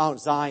 upon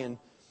Mount Zion,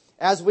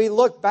 as we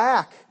look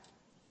back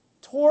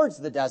towards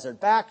the desert,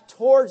 back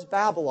towards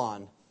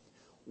Babylon,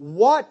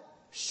 what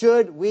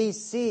should we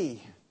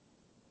see?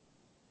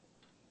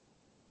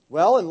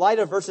 Well, in light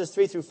of verses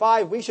 3 through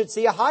 5, we should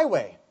see a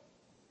highway.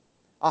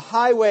 a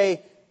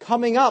highway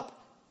coming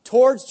up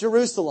towards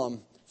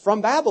Jerusalem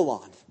from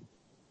Babylon.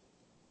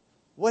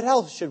 What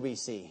else should we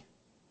see?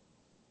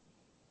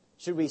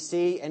 Should we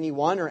see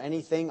anyone or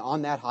anything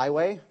on that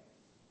highway?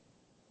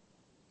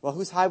 Well,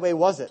 whose highway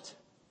was it?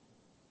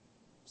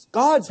 It's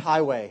God's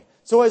highway.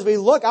 So as we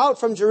look out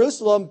from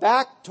Jerusalem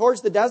back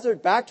towards the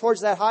desert, back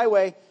towards that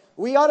highway,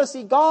 we ought to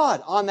see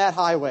God on that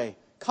highway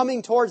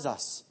coming towards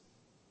us.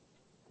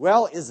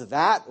 Well, is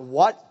that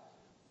what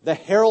the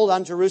herald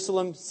on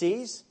Jerusalem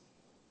sees?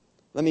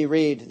 Let me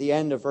read the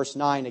end of verse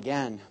 9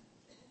 again.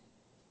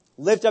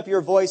 Lift up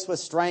your voice with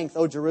strength,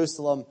 O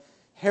Jerusalem,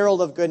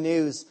 herald of good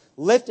news.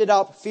 Lift it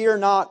up, fear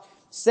not.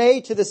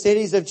 Say to the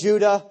cities of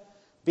Judah,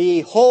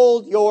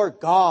 behold your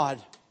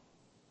God.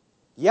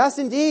 Yes,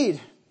 indeed.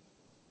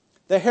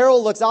 The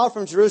herald looks out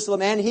from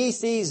Jerusalem and he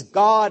sees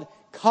God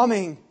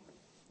coming.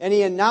 And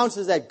he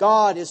announces that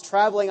God is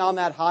traveling on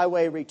that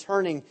highway,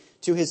 returning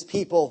to his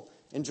people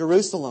in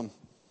Jerusalem.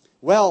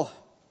 Well,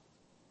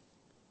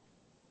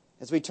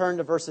 as we turn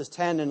to verses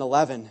 10 and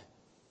 11,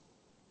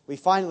 we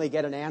finally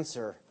get an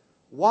answer.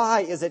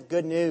 Why is it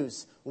good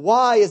news?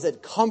 Why is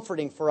it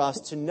comforting for us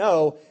to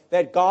know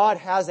that God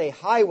has a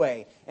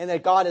highway and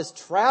that God is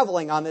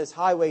traveling on this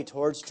highway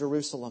towards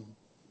Jerusalem?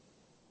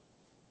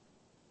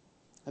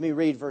 Let me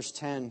read verse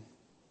 10.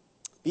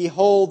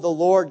 Behold, the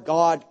Lord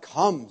God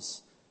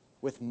comes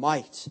with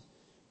might,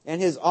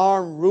 and his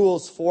arm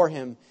rules for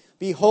him.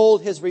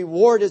 Behold, his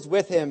reward is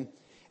with him,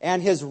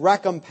 and his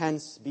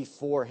recompense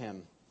before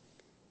him.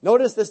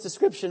 Notice this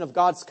description of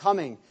God's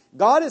coming.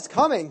 God is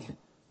coming,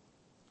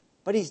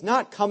 but he's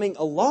not coming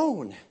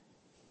alone.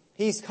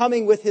 He's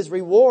coming with his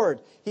reward.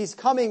 He's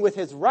coming with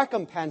his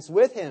recompense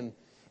with him.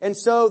 And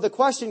so the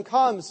question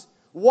comes,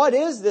 what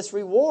is this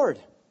reward?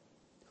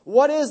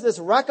 What is this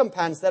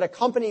recompense that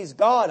accompanies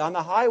God on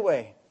the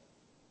highway?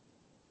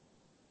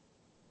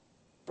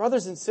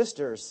 Brothers and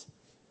sisters,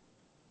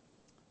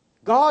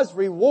 God's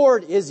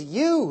reward is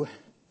you.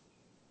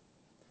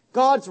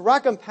 God's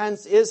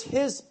recompense is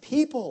his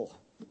people.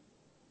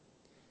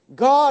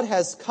 God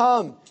has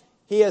come.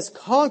 He has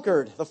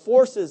conquered the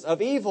forces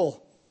of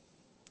evil.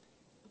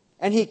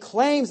 And he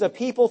claims a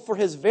people for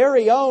his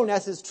very own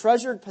as his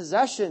treasured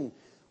possession.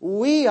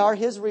 We are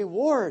his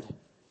reward.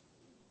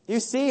 You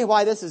see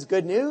why this is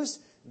good news?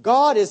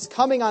 God is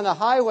coming on the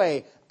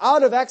highway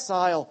out of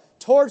exile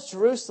towards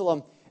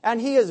Jerusalem, and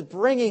he is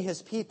bringing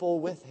his people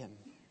with him.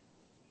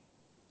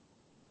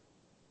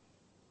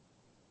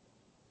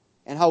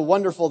 And how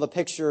wonderful the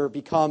picture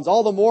becomes,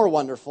 all the more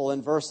wonderful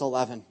in verse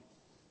 11.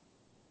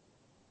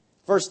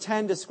 Verse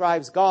 10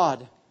 describes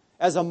God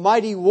as a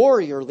mighty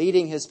warrior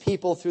leading his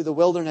people through the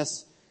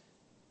wilderness.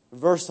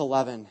 Verse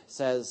 11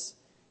 says,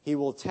 he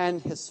will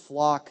tend his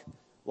flock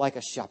like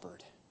a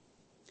shepherd.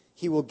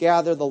 He will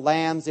gather the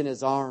lambs in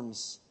his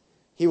arms.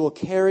 He will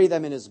carry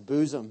them in his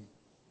bosom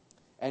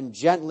and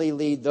gently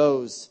lead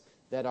those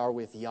that are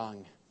with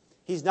young.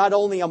 He's not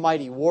only a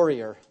mighty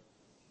warrior,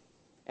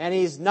 and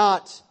he's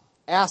not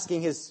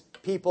asking his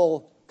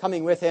people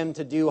coming with him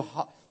to do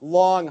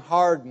long,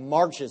 hard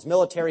marches,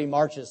 military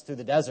marches through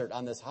the desert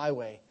on this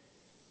highway.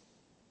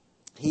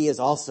 He is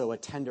also a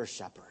tender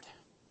shepherd.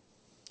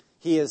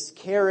 He is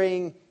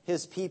carrying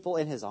his people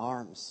in his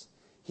arms.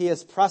 He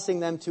is pressing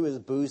them to his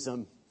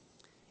bosom.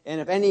 And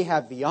if any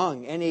have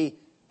young, any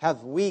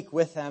have weak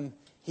with them,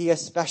 he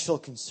has special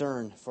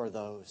concern for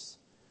those.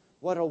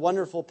 What a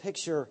wonderful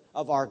picture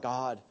of our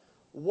God.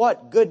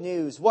 What good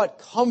news, what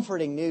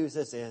comforting news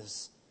this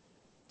is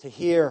to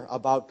hear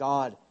about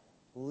God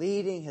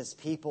leading his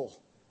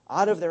people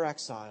out of their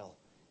exile,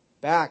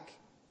 back,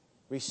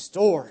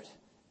 restored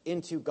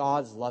into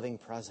God's loving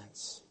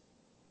presence.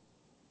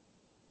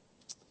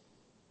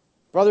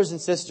 Brothers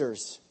and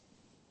sisters,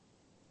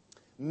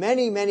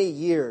 many, many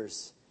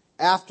years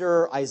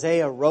after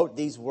Isaiah wrote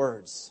these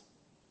words,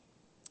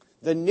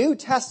 the New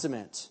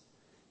Testament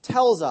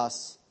tells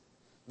us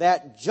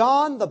that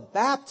John the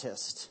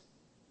Baptist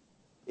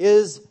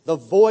is the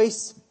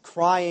voice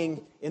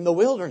crying in the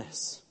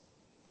wilderness.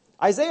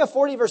 Isaiah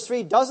 40 verse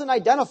 3 doesn't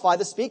identify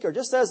the speaker,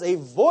 just says a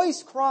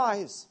voice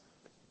cries.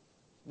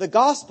 The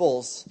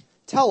Gospels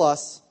tell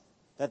us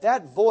that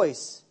that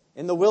voice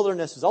in the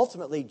wilderness is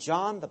ultimately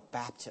John the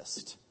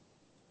Baptist.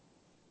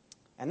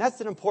 And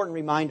that's an important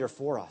reminder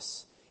for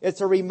us.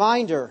 It's a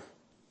reminder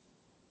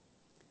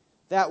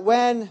that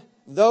when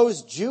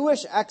those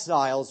Jewish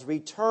exiles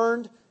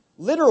returned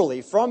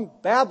literally from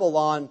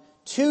Babylon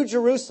to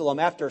Jerusalem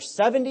after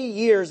 70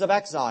 years of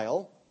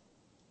exile,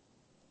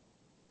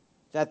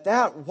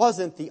 that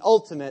wasn't the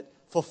ultimate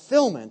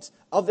fulfillment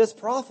of this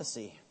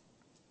prophecy.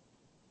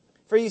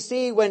 For you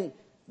see, when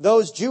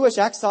those Jewish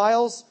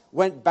exiles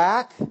went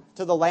back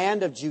to the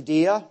land of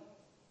Judea,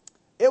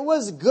 it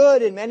was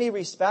good in many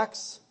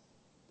respects,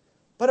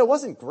 but it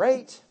wasn't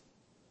great.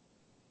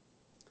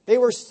 They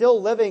were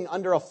still living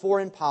under a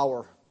foreign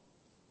power.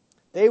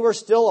 They were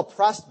still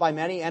oppressed by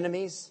many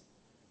enemies.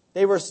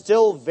 They were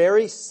still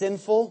very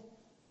sinful.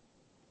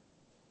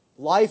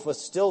 Life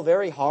was still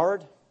very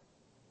hard.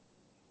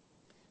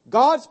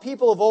 God's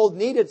people of old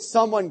needed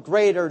someone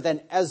greater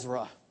than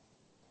Ezra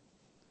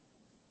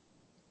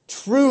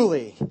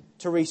truly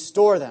to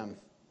restore them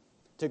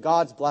to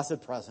God's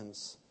blessed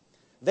presence.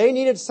 They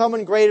needed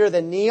someone greater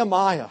than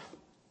Nehemiah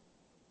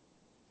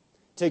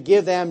to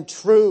give them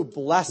true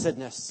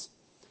blessedness,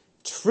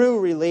 true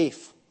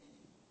relief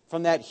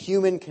from that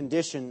human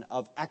condition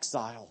of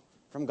exile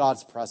from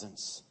God's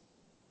presence.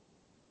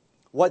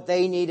 What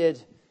they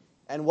needed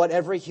and what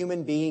every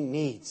human being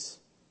needs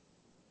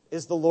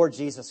is the Lord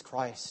Jesus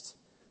Christ,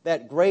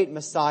 that great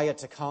Messiah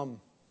to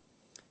come.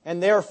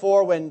 And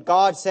therefore, when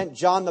God sent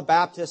John the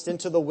Baptist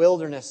into the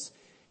wilderness,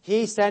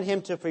 He sent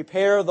him to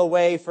prepare the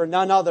way for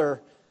none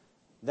other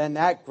than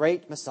that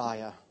great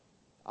Messiah,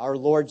 our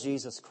Lord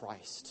Jesus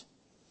Christ.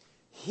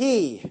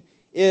 He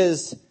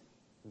is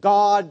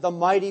God, the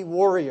mighty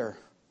warrior,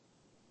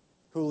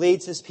 who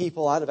leads His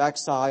people out of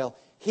exile.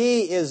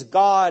 He is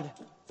God,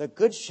 the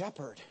good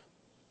shepherd,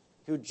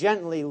 who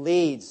gently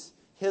leads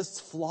His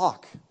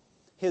flock,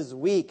 His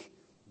weak,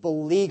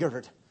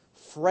 beleaguered,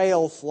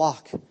 frail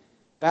flock,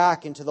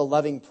 back into the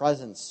loving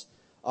presence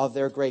of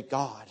their great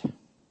God.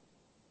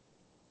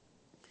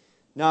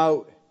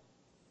 Now,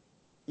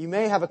 you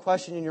may have a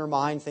question in your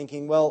mind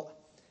thinking, well,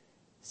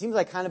 it seems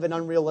like kind of an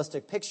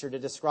unrealistic picture to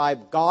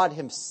describe God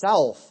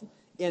Himself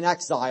in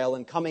exile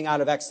and coming out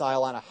of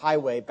exile on a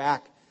highway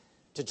back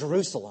to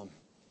Jerusalem.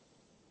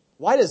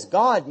 Why does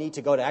God need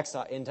to go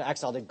into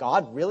exile? Did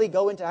God really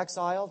go into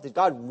exile? Did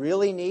God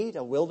really need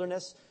a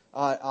wilderness,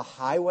 a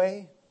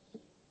highway?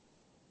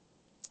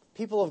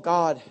 People of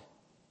God,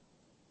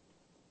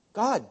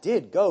 God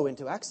did go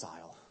into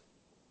exile.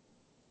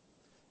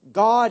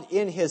 God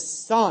in His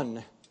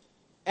Son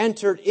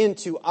entered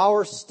into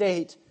our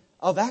state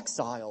of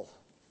exile.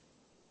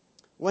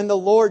 When the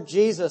Lord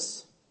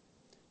Jesus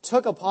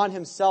took upon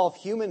Himself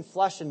human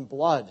flesh and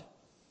blood,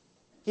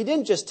 He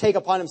didn't just take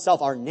upon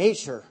Himself our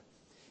nature.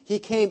 He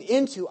came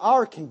into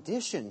our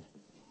condition.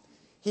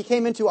 He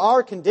came into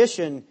our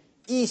condition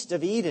east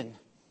of Eden,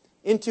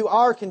 into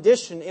our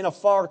condition in a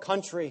far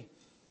country,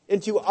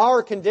 into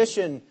our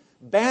condition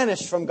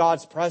banished from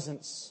God's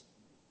presence.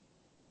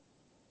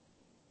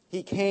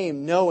 He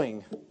came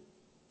knowing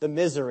the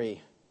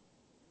misery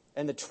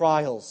and the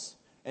trials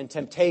and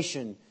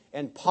temptation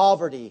and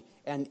poverty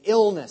and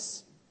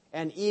illness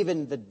and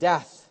even the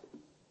death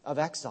of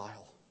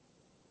exile.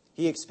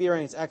 He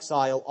experienced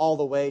exile all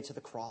the way to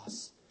the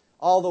cross,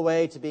 all the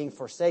way to being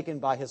forsaken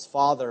by His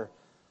Father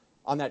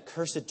on that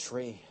cursed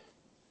tree.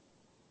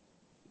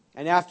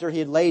 And after He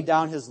had laid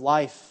down His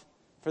life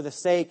for the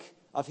sake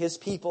of His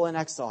people in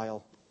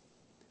exile,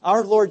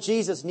 our Lord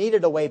Jesus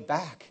needed a way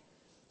back.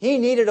 He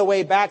needed a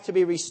way back to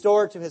be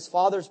restored to His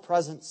Father's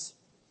presence.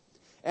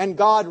 And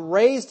God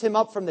raised Him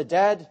up from the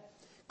dead.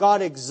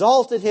 God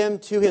exalted Him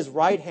to His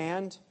right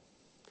hand.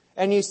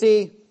 And you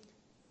see,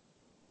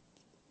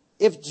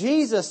 if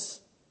Jesus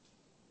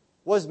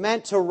was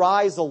meant to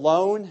rise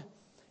alone,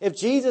 if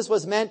Jesus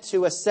was meant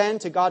to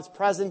ascend to God's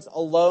presence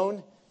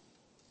alone,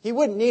 He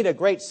wouldn't need a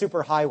great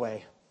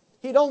superhighway.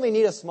 He'd only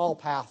need a small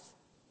path.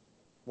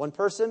 One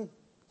person,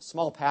 a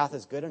small path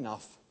is good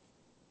enough.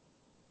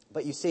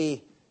 But you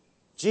see,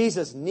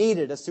 Jesus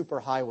needed a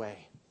superhighway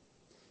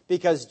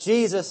because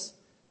Jesus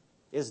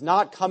is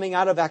not coming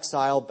out of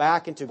exile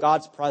back into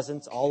God's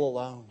presence all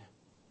alone.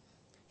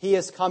 He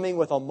is coming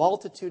with a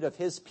multitude of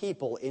His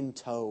people in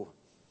tow.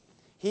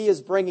 He is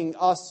bringing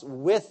us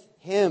with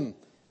Him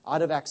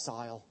out of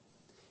exile.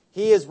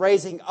 He is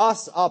raising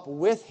us up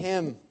with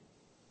Him.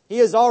 He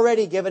has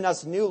already given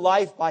us new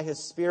life by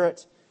His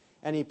Spirit,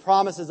 and He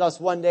promises us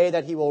one day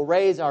that He will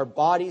raise our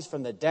bodies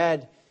from the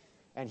dead,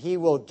 and He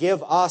will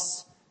give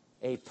us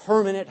a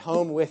permanent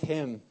home with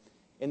Him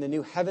in the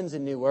new heavens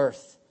and new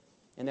earth,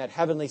 in that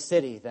heavenly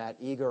city that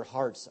eager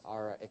hearts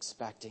are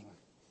expecting.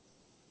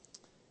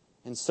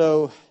 And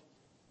so,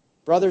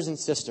 brothers and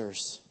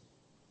sisters,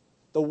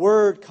 the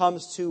word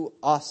comes to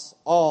us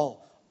all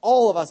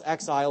of us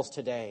exiles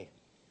today.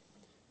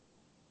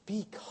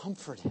 Be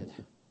comforted.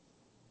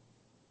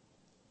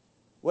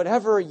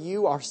 Whatever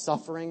you are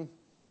suffering,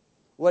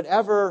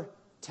 whatever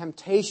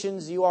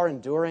temptations you are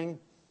enduring,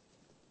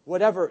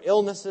 whatever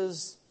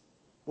illnesses,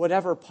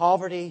 whatever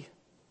poverty,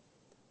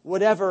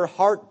 whatever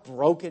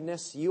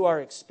heartbrokenness you are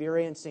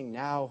experiencing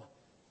now,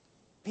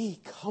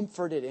 be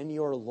comforted in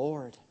your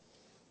Lord.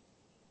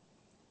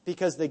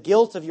 Because the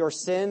guilt of your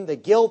sin, the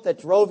guilt that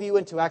drove you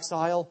into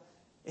exile,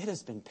 it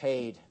has been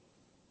paid.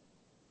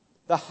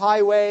 The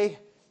highway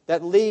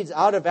that leads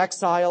out of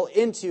exile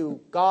into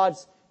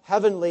God's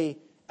heavenly,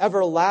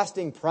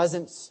 everlasting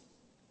presence,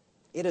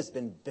 it has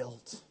been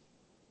built.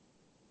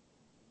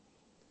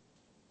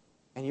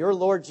 And your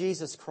Lord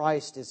Jesus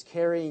Christ is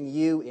carrying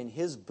you in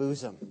His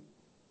bosom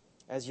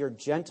as your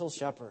gentle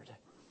shepherd.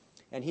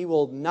 And He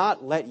will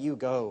not let you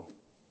go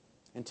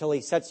until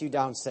He sets you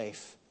down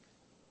safe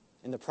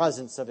in the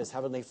presence of His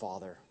heavenly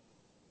Father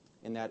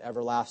in that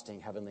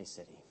everlasting heavenly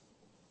city.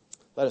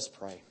 Let us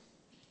pray.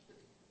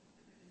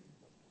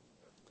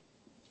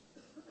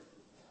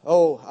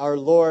 Oh, our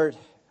Lord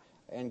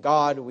and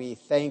God, we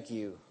thank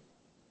You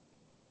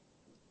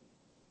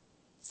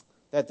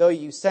that though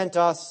You sent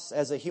us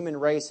as a human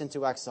race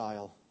into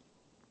exile,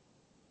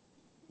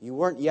 You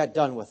weren't yet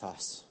done with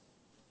us.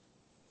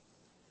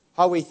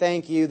 How we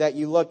thank you that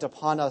you looked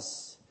upon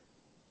us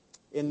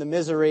in the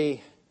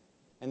misery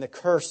and the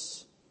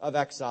curse of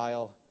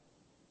exile,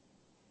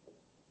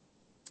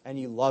 and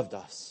you loved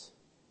us,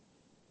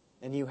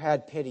 and you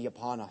had pity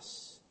upon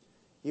us.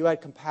 You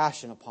had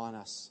compassion upon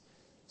us,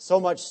 so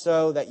much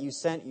so that you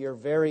sent your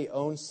very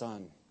own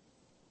Son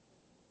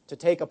to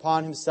take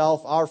upon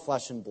himself our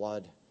flesh and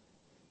blood,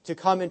 to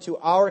come into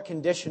our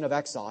condition of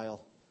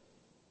exile,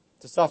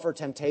 to suffer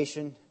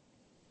temptation,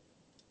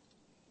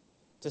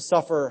 to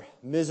suffer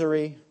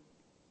misery,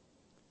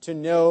 to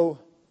know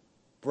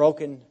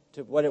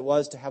to what it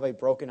was to have a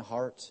broken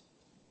heart,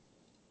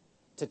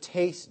 to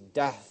taste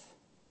death,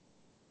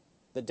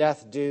 the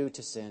death due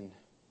to sin.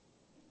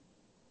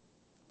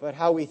 But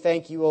how we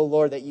thank you, O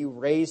Lord, that you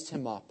raised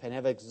him up and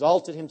have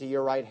exalted him to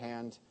your right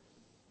hand,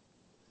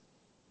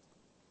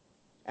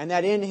 and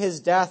that in his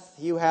death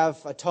you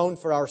have atoned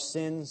for our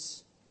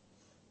sins.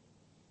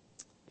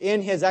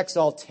 In his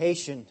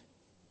exaltation,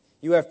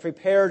 you have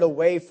prepared a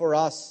way for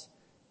us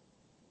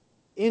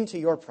into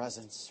your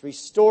presence,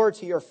 restored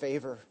to your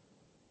favor,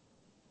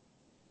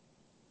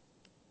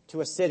 to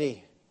a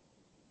city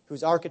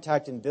whose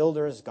architect and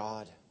builder is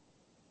God,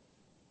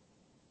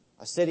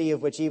 a city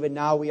of which even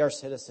now we are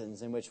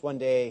citizens, in which one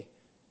day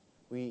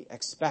we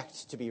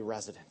expect to be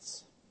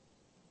residents.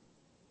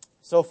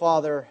 So,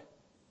 Father,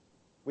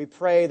 we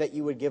pray that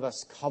you would give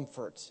us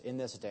comfort in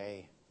this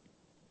day.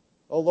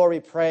 Oh Lord, we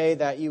pray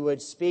that you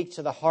would speak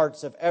to the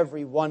hearts of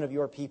every one of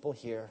your people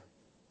here,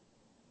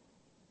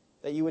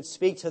 that you would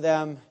speak to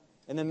them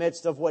in the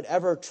midst of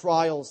whatever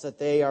trials that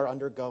they are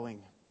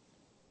undergoing,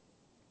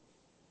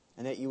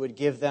 and that you would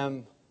give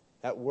them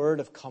that word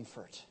of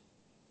comfort,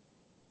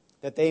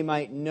 that they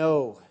might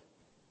know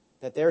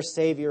that their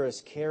Savior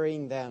is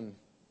carrying them,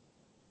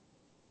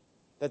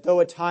 that though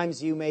at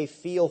times you may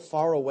feel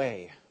far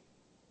away,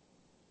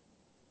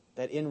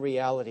 that in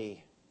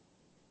reality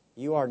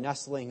you are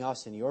nestling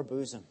us in your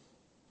bosom,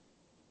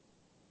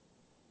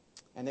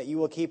 and that you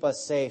will keep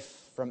us safe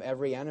from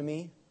every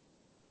enemy,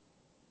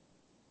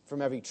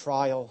 from every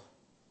trial,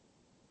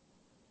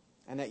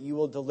 and that you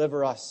will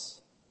deliver us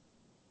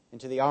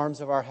into the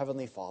arms of our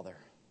Heavenly Father.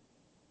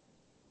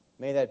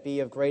 May that be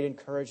of great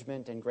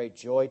encouragement and great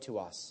joy to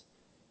us,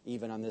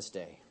 even on this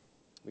day.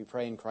 We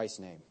pray in Christ's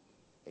name.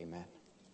 Amen.